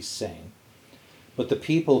saying. But the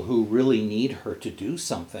people who really need her to do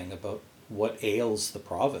something about what ails the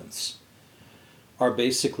province are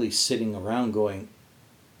basically sitting around going,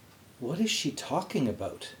 what is she talking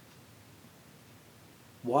about?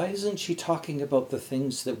 Why isn't she talking about the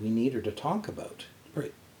things that we need her to talk about?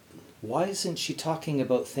 Right. Why isn't she talking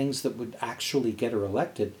about things that would actually get her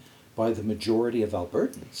elected by the majority of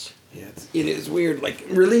Albertans? Yeah, it is weird. Like,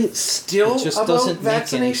 really? Still It just about doesn't make any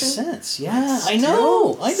vaccination? sense. Yeah, I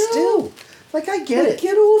Still? know. Still? Like, I get it.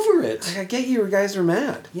 Get over it. Like, I get you guys are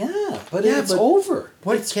mad. Yeah, but Yeah, it's but over.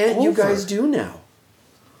 What It's can't you over. guys do now?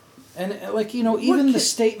 And even the can-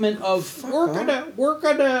 statement of Fuck we're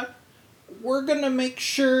gonna make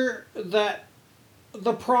sure that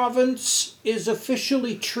the province is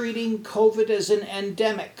officially treating COVID as an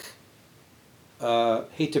endemic.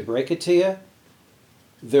 Hate to break it to you,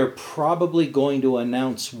 they're probably going to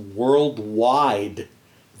announce worldwide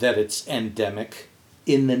that it's endemic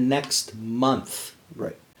in the next month.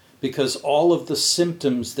 Right. Because all of the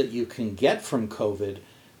symptoms that you can get from COVID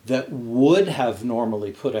that would have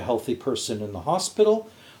normally put a healthy person in the hospital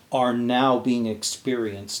are now being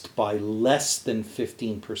experienced by less than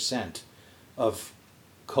 15% of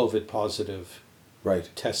COVID positive Right.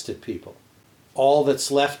 tested people. All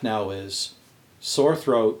that's left now is sore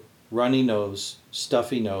throat, runny nose,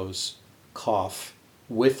 stuffy nose, cough,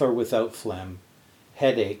 with or without phlegm,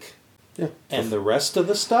 headache, Yeah. and the rest of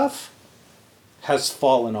the stuff has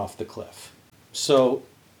fallen off the cliff. So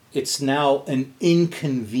it's now an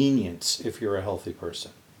inconvenience if you're a healthy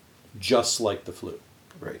person, just like the flu.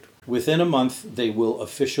 Right. Within a month, they will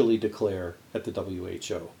officially declare at the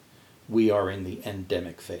WHO, we are in the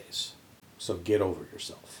endemic phase. So get over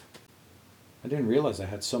yourself. I didn't realize I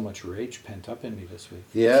had so much rage pent up in me this week.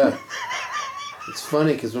 Yeah. It's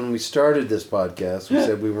funny because when we started this podcast, we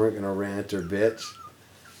said we weren't going to rant or bitch.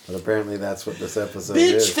 But apparently that's what this episode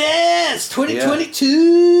Bitch is. Fest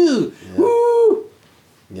 2022! Yeah. Woo!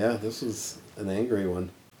 Yeah, this was an angry one.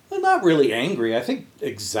 Well, not really angry. I think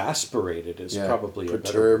exasperated is probably a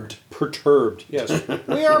better word. Perturbed, yes.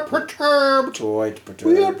 We are perturbed. Quite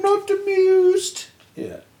perturbed. We are not amused.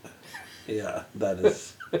 Yeah. Yeah, that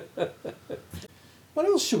is. What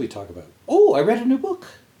else should we talk about? Oh, I read a new book.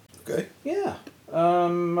 Okay. Yeah.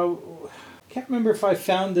 I can't remember if I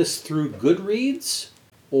found this through Goodreads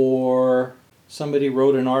or somebody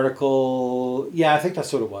wrote an article. Yeah, I think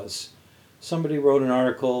that's what it was. Somebody wrote an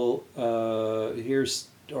article, or a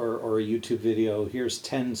YouTube video, here's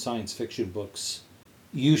 10 science fiction books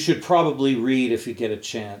you should probably read if you get a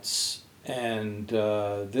chance. And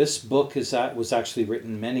this book was actually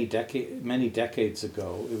written many decades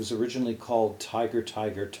ago. It was originally called Tiger,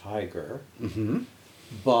 Tiger, Tiger,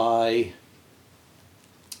 by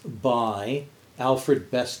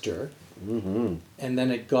Alfred Bester, and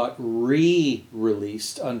then it got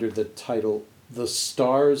re-released under the title The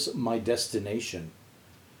Stars, My Destination,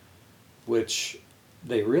 which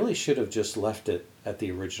they really should have just left it at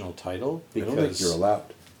the original title. Because I don't think you're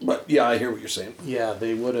allowed. But yeah, I hear what you're saying. yeah,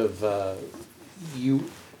 they would have. You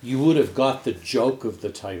would have got the joke of the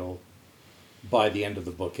title by the end of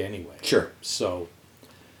the book anyway. Sure. So,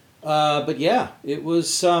 but yeah, it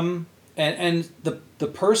was. And the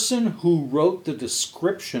person who wrote the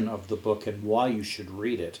description of the book and why you should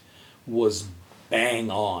read it was bang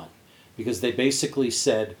on, because they basically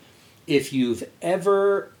said, if you've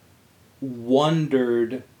ever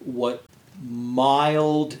wondered what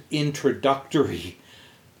mild introductory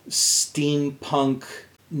steampunk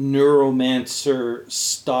neuromancer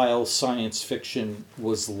style science fiction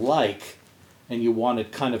was like, and you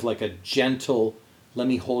wanted kind of like a gentle, let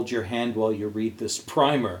me hold your hand while you read this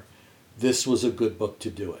primer, this was a good book to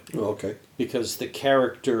do it. Oh, okay. Because the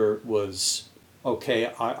character was,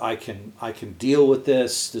 okay, I can deal with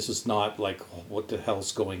this. This is not like, what the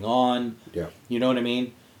hell's going on? Yeah. You know what I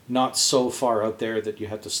mean? Not so far out there that you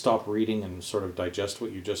have to stop reading and sort of digest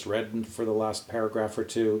what you just read for the last paragraph or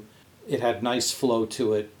two. It had nice flow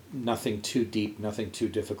to it, nothing too deep, nothing too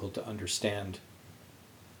difficult to understand.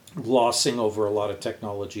 Glossing over a lot of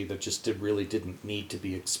technology that just really didn't need to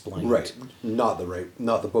be explained. Right. Not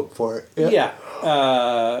the book for it. Yeah.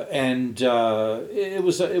 And it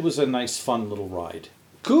was a nice, fun little ride.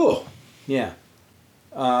 Cool. Yeah.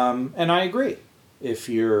 And I agree. If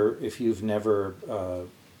you've never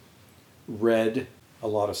read a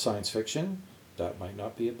lot of science fiction, that might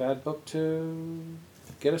not be a bad book to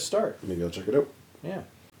get a start. Maybe I'll check it out. Yeah.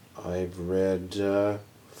 I've read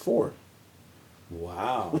 4.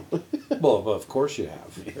 Wow. Well, of course you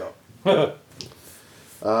have. Yeah.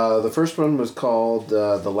 The first one was called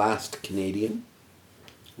The Last Canadian.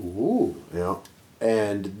 Ooh. Yeah.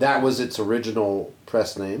 And that was its original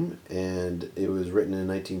press name, and it was written in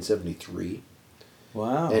 1973.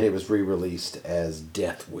 Wow. And it was re-released as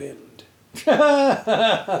Deathwind.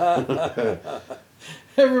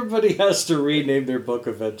 Everybody has to rename their book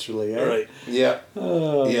eventually, eh? Right. Yeah.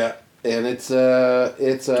 Yeah. And it's a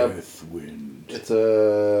Deathwind. It's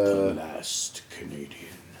The Last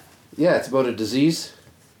Canadian. Yeah, it's about a disease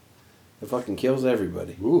that fucking kills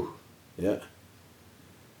everybody. Ooh. Yeah.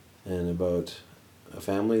 And about a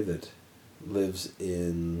family that lives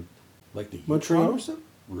in Like the Montreal Yukon? or something?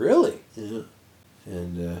 Really? Yeah.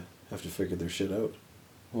 And have to figure their shit out.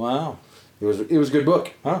 Wow. It was a good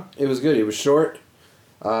book. Huh? It was good. It was short.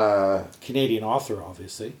 Canadian author,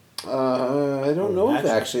 obviously. I don't know if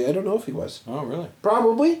actually. I don't know if he was. Oh, really?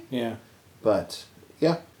 Probably. Yeah. But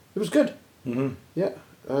yeah, it was good. Mm-hmm. Yeah.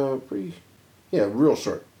 Real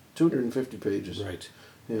short. 250 pages. Right.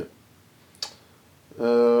 Yeah.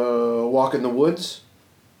 Walk in the Woods.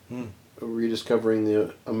 Hmm. Rediscovering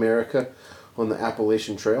the America on the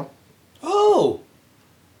Appalachian Trail Oh,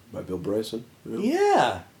 by Bill Bryson.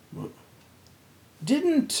 yeah. What?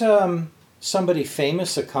 Didn't somebody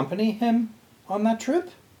famous accompany him on that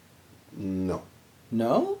trip? No.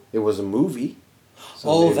 No? It was a movie. So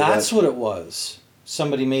Oh, maybe that's what it was.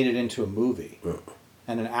 Somebody made it into a movie, Yeah.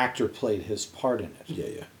 and an actor played his part in it. Yeah,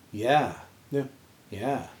 yeah. Yeah, Yeah.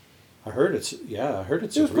 yeah. I heard it's It a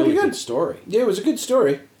was really pretty good good. story. Yeah, it was a good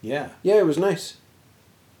story. Yeah. Yeah, it was nice.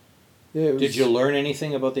 Yeah, it was Did you learn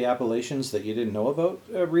anything about the Appalachians that you didn't know about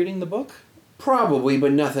reading the book? probably,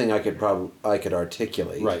 but nothing I could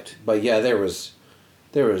articulate. Right. But yeah, there was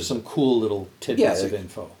Some cool little tidbits of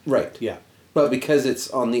info. right. Yeah. But because it's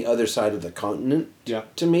on the other side of the continent, Yeah.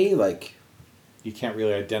 to me, like You can't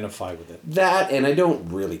really identify with it. that, and I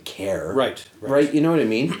don't really care. Right. Right. You know what I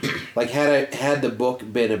mean? Like had the book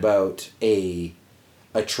been about a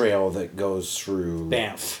trail that goes through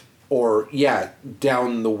Banff. or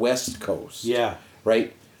down the west coast. Yeah.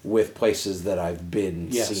 Right? With places that I've been,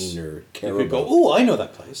 Yes. seen, or care You could about. go, ooh, I know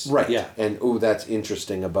that place. Right. Yeah. And that's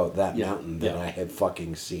interesting about that Yeah. mountain that Yeah. I had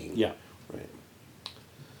fucking seen. Yeah. Right.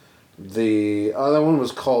 The other one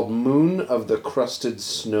was called Moon of the Crusted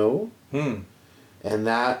Snow. Hmm. And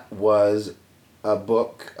that was a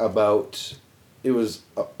book about, it was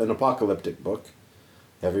an apocalyptic book.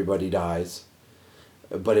 Everybody dies.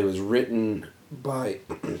 But it was written by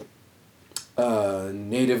a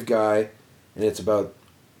native guy, and it's about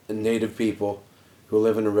native people who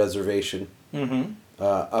live in a reservation Mm-hmm.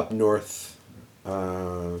 up north,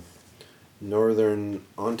 northern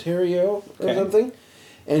Ontario or Okay. something.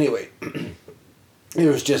 Anyway, it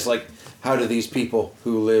was just like, how do these people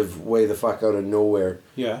who live way the fuck out of nowhere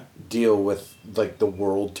Yeah. deal with like the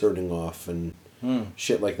world turning off and Hmm.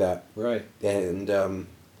 shit like that? Right. And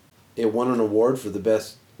it won an award for the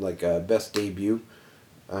best best debut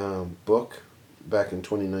book back in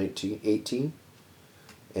 2018,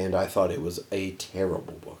 and I thought it was a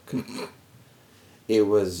terrible book. It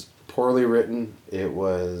was poorly written. It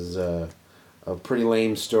was a pretty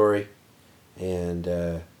lame story, and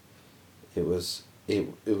it was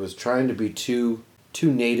trying to be too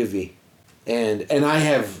native-y. And I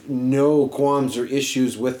have no qualms or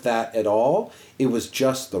issues with that at all. It was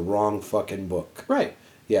just the wrong fucking book. Right.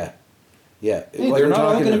 Yeah. Yeah. Hey, Like they're we're not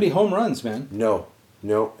all talking going to be home runs, man. No,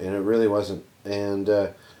 and it really wasn't. And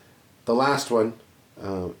the last one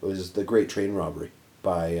was The Great Train Robbery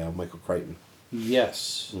by Michael Crichton.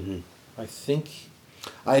 Yes. Mm-hmm. I think.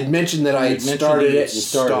 I had mentioned that I had mentioned started you it and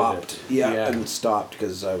started stopped. it. Yeah. And stopped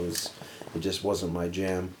because it just wasn't my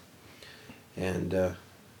jam. And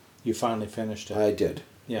You finally finished it. I did.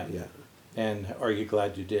 Yeah. Yeah. And are you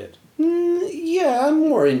glad you did? Yeah, I'm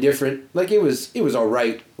more indifferent. Like it was all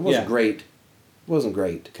right. It wasn't Yeah. great. It wasn't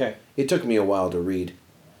great. Okay. It took me a while to read.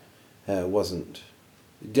 It wasn't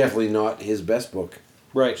definitely not his best book.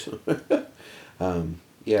 Right.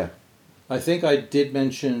 Yeah. I think I did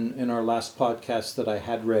mention in our last podcast that I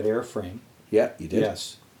had read Airframe. Yeah, you did.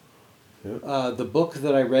 Yes. Yeah. The book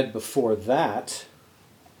that I read before that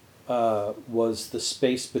was The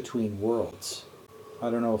Space Between Worlds. I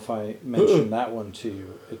don't know if I mentioned that one to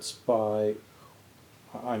you. It's by,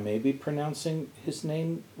 I may be pronouncing his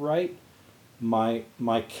name right,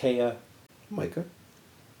 Micaiah. Micah.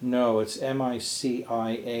 No, it's Miciaih.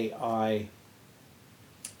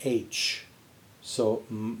 So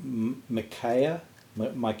Micaiah,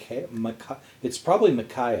 it's probably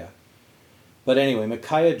Micaiah. But anyway,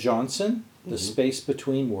 Micaiah Johnson, The Space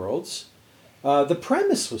Between Worlds. The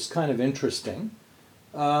premise was kind of interesting.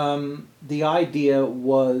 The idea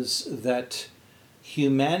was that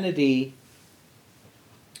humanity,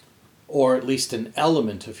 or at least an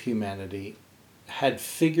element of humanity, had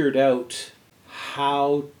figured out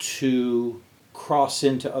how to cross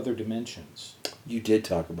into other dimensions. You did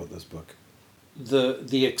talk about this book.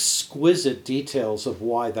 The exquisite details of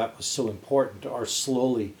why that was so important are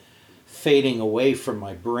slowly fading away from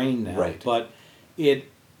my brain now. Right. But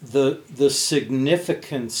the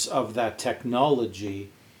significance of that technology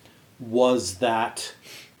was that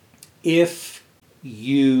if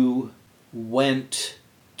you went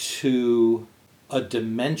to a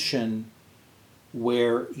dimension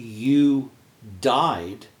where you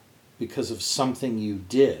died because of something you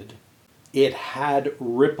did, it had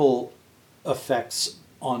ripple effects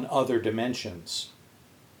on other dimensions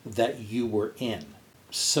that you were in.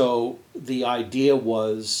 So the idea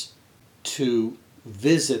was to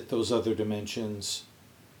visit those other dimensions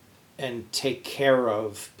and take care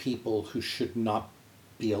of people who should not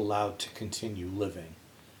be allowed to continue living,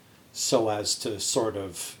 so as to sort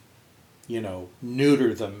of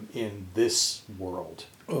neuter them in this world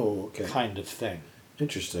Oh, okay. kind of thing,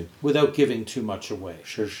 Interesting. without giving too much away.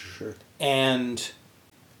 Sure. And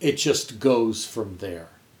it just goes from there.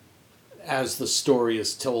 As the story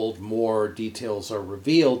is told, more details are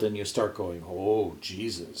revealed, and you start going, oh,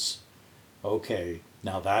 Jesus. Okay,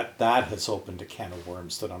 now that has opened a can of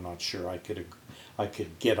worms that I'm not sure I could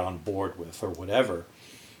get on board with or whatever.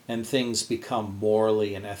 And things become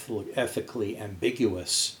morally and ethically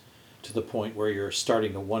ambiguous to the point where you're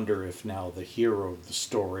starting to wonder if now the hero of the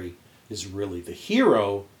story is really the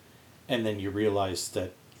hero, and then you realize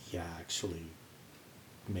that, yeah, actually,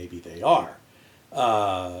 maybe they are.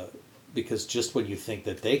 Because just when you think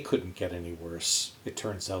that they couldn't get any worse, it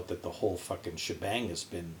turns out that the whole fucking shebang has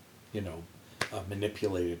been,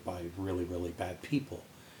 manipulated by really, really bad people.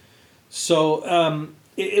 So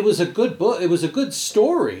it was a good book. It was a good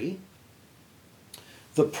story.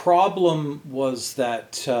 The problem was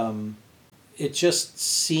that it just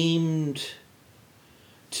seemed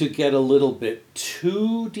to get a little bit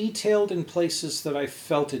too detailed in places that I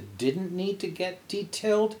felt it didn't need to get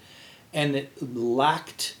detailed, and it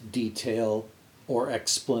lacked detail or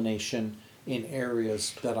explanation in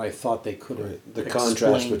areas that I thought they could have The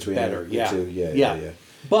contrast between better. the two. Yeah.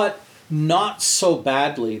 But not so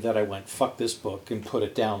badly that I went, fuck this book, and put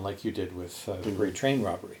it down like you did with Great Train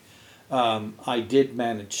Robbery. I did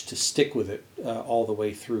manage to stick with it all the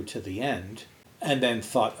way through to the end, and then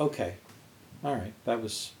thought, okay, all right, that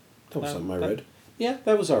was something I read. Yeah,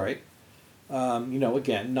 that was all right.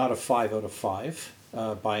 Again, not a 5 out of 5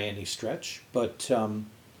 by any stretch, but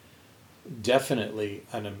definitely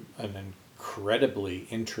an incredibly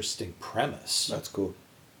interesting premise. That's cool.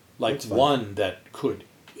 Like one that could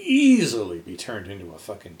easily be turned into a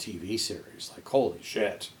fucking TV series. Like, holy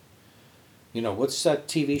shit. What's that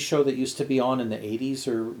TV show that used to be on in the 80s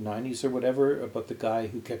or 90s or whatever about the guy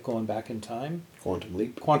who kept going back in time? Quantum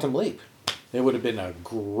Leap. Quantum Leap. It would have been a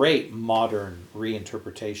great modern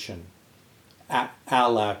reinterpretation a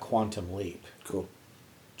la Quantum Leap. Cool.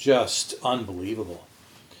 Just unbelievable.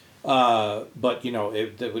 But,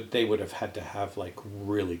 they would have had to have, like,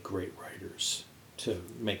 really great writers to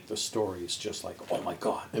make the stories just like, oh my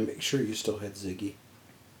God. And make sure you still had Ziggy.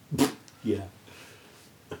 Yeah.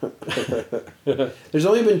 There's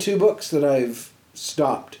only been 2 books that I've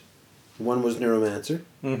stopped. One was Neuromancer.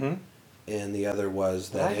 Mm-hmm. And the other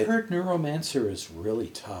was that... I heard Neuromancer is really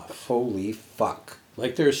tough. Holy fuck.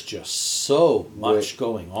 Like, there's just so much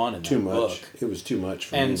going on in that book. It was too much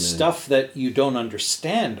for me, and man. stuff that you don't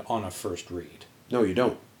understand on a first read. No, you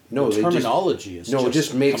don't. No, the terminology is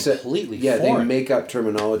just makes completely it. Yeah, foreign. they make up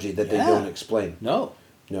terminology that they don't explain. No.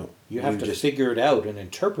 You have to figure it out and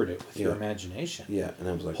interpret it with your imagination. Yeah, and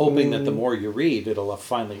I was like... hoping that the more you read, it'll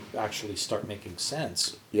finally actually start making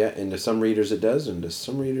sense. Yeah, and to some readers it does, and to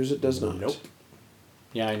some readers it does not. Nope.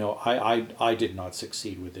 Yeah, I know. I did not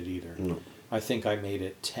succeed with it either. No. I think I made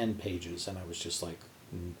it 10 pages, and I was just like,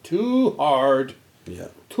 too hard. Yeah.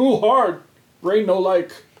 Too hard. Brain no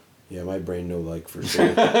like. Yeah, my brain no like for sure.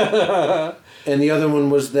 And the other one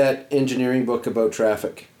was that engineering book about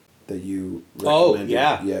traffic that you recommended. Oh,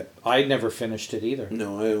 yeah. Yeah. I never finished it either.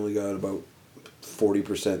 No, I only got about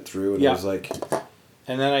 40% through, and I was like...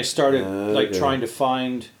 And then I started trying to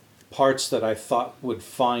find parts that I thought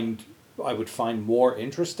I would find more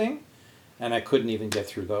interesting, and I couldn't even get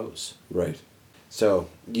through those. Right. So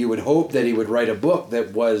you would hope that he would write a book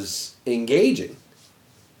that was engaging.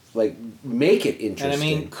 Like, make it interesting. And I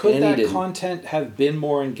mean, could that content have been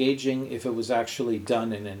more engaging if it was actually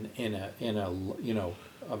done in a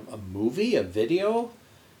movie, a video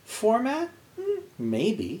format?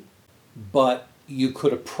 Maybe. But you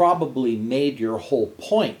could have probably made your whole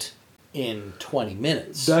point in 20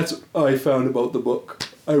 minutes. That's what I found about the book.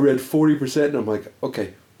 I read 40% and I'm like,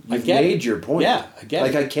 okay, you've made your point. Yeah, I get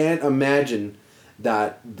it. Like, I can't imagine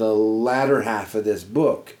that the latter half of this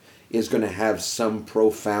book is going to have some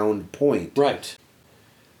profound point. Right.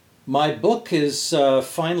 My book is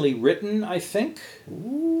finally written, I think.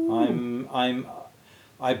 Ooh.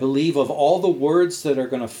 I believe of all the words that are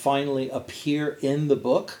going to finally appear in the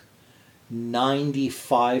book,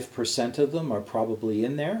 95% of them are probably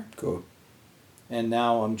in there. Cool. And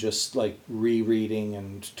now I'm just like rereading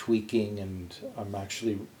and tweaking, and I'm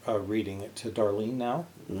actually reading it to Darlene now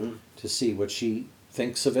to see what she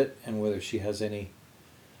thinks of it and whether she has any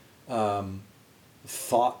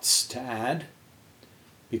thoughts to add,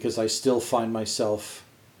 because I still find myself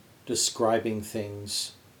describing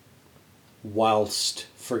things whilst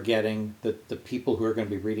forgetting that the people who are going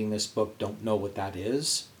to be reading this book don't know what that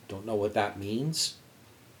is, don't know what that means,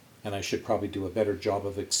 and I should probably do a better job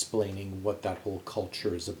of explaining what that whole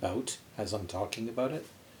culture is about as I'm talking about it.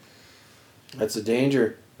 That's the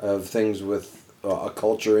danger of things with a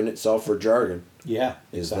culture in itself or jargon. Yeah,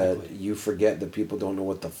 Is exactly. that you forget that people don't know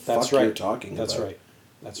what the That's fuck right. you're talking That's about. right.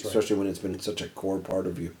 That's right. Especially when it's been such a core part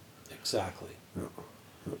of you. Exactly. Yeah.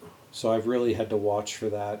 So I've really had to watch for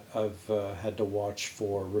that. I've had to watch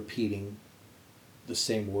for repeating the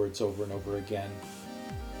same words over and over again.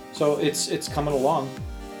 So it's coming along.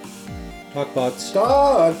 Talkbots.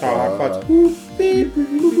 Talkbots.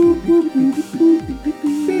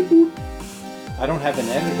 I don't have an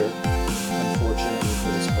editor, unfortunately,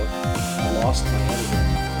 for this book. I lost my editor.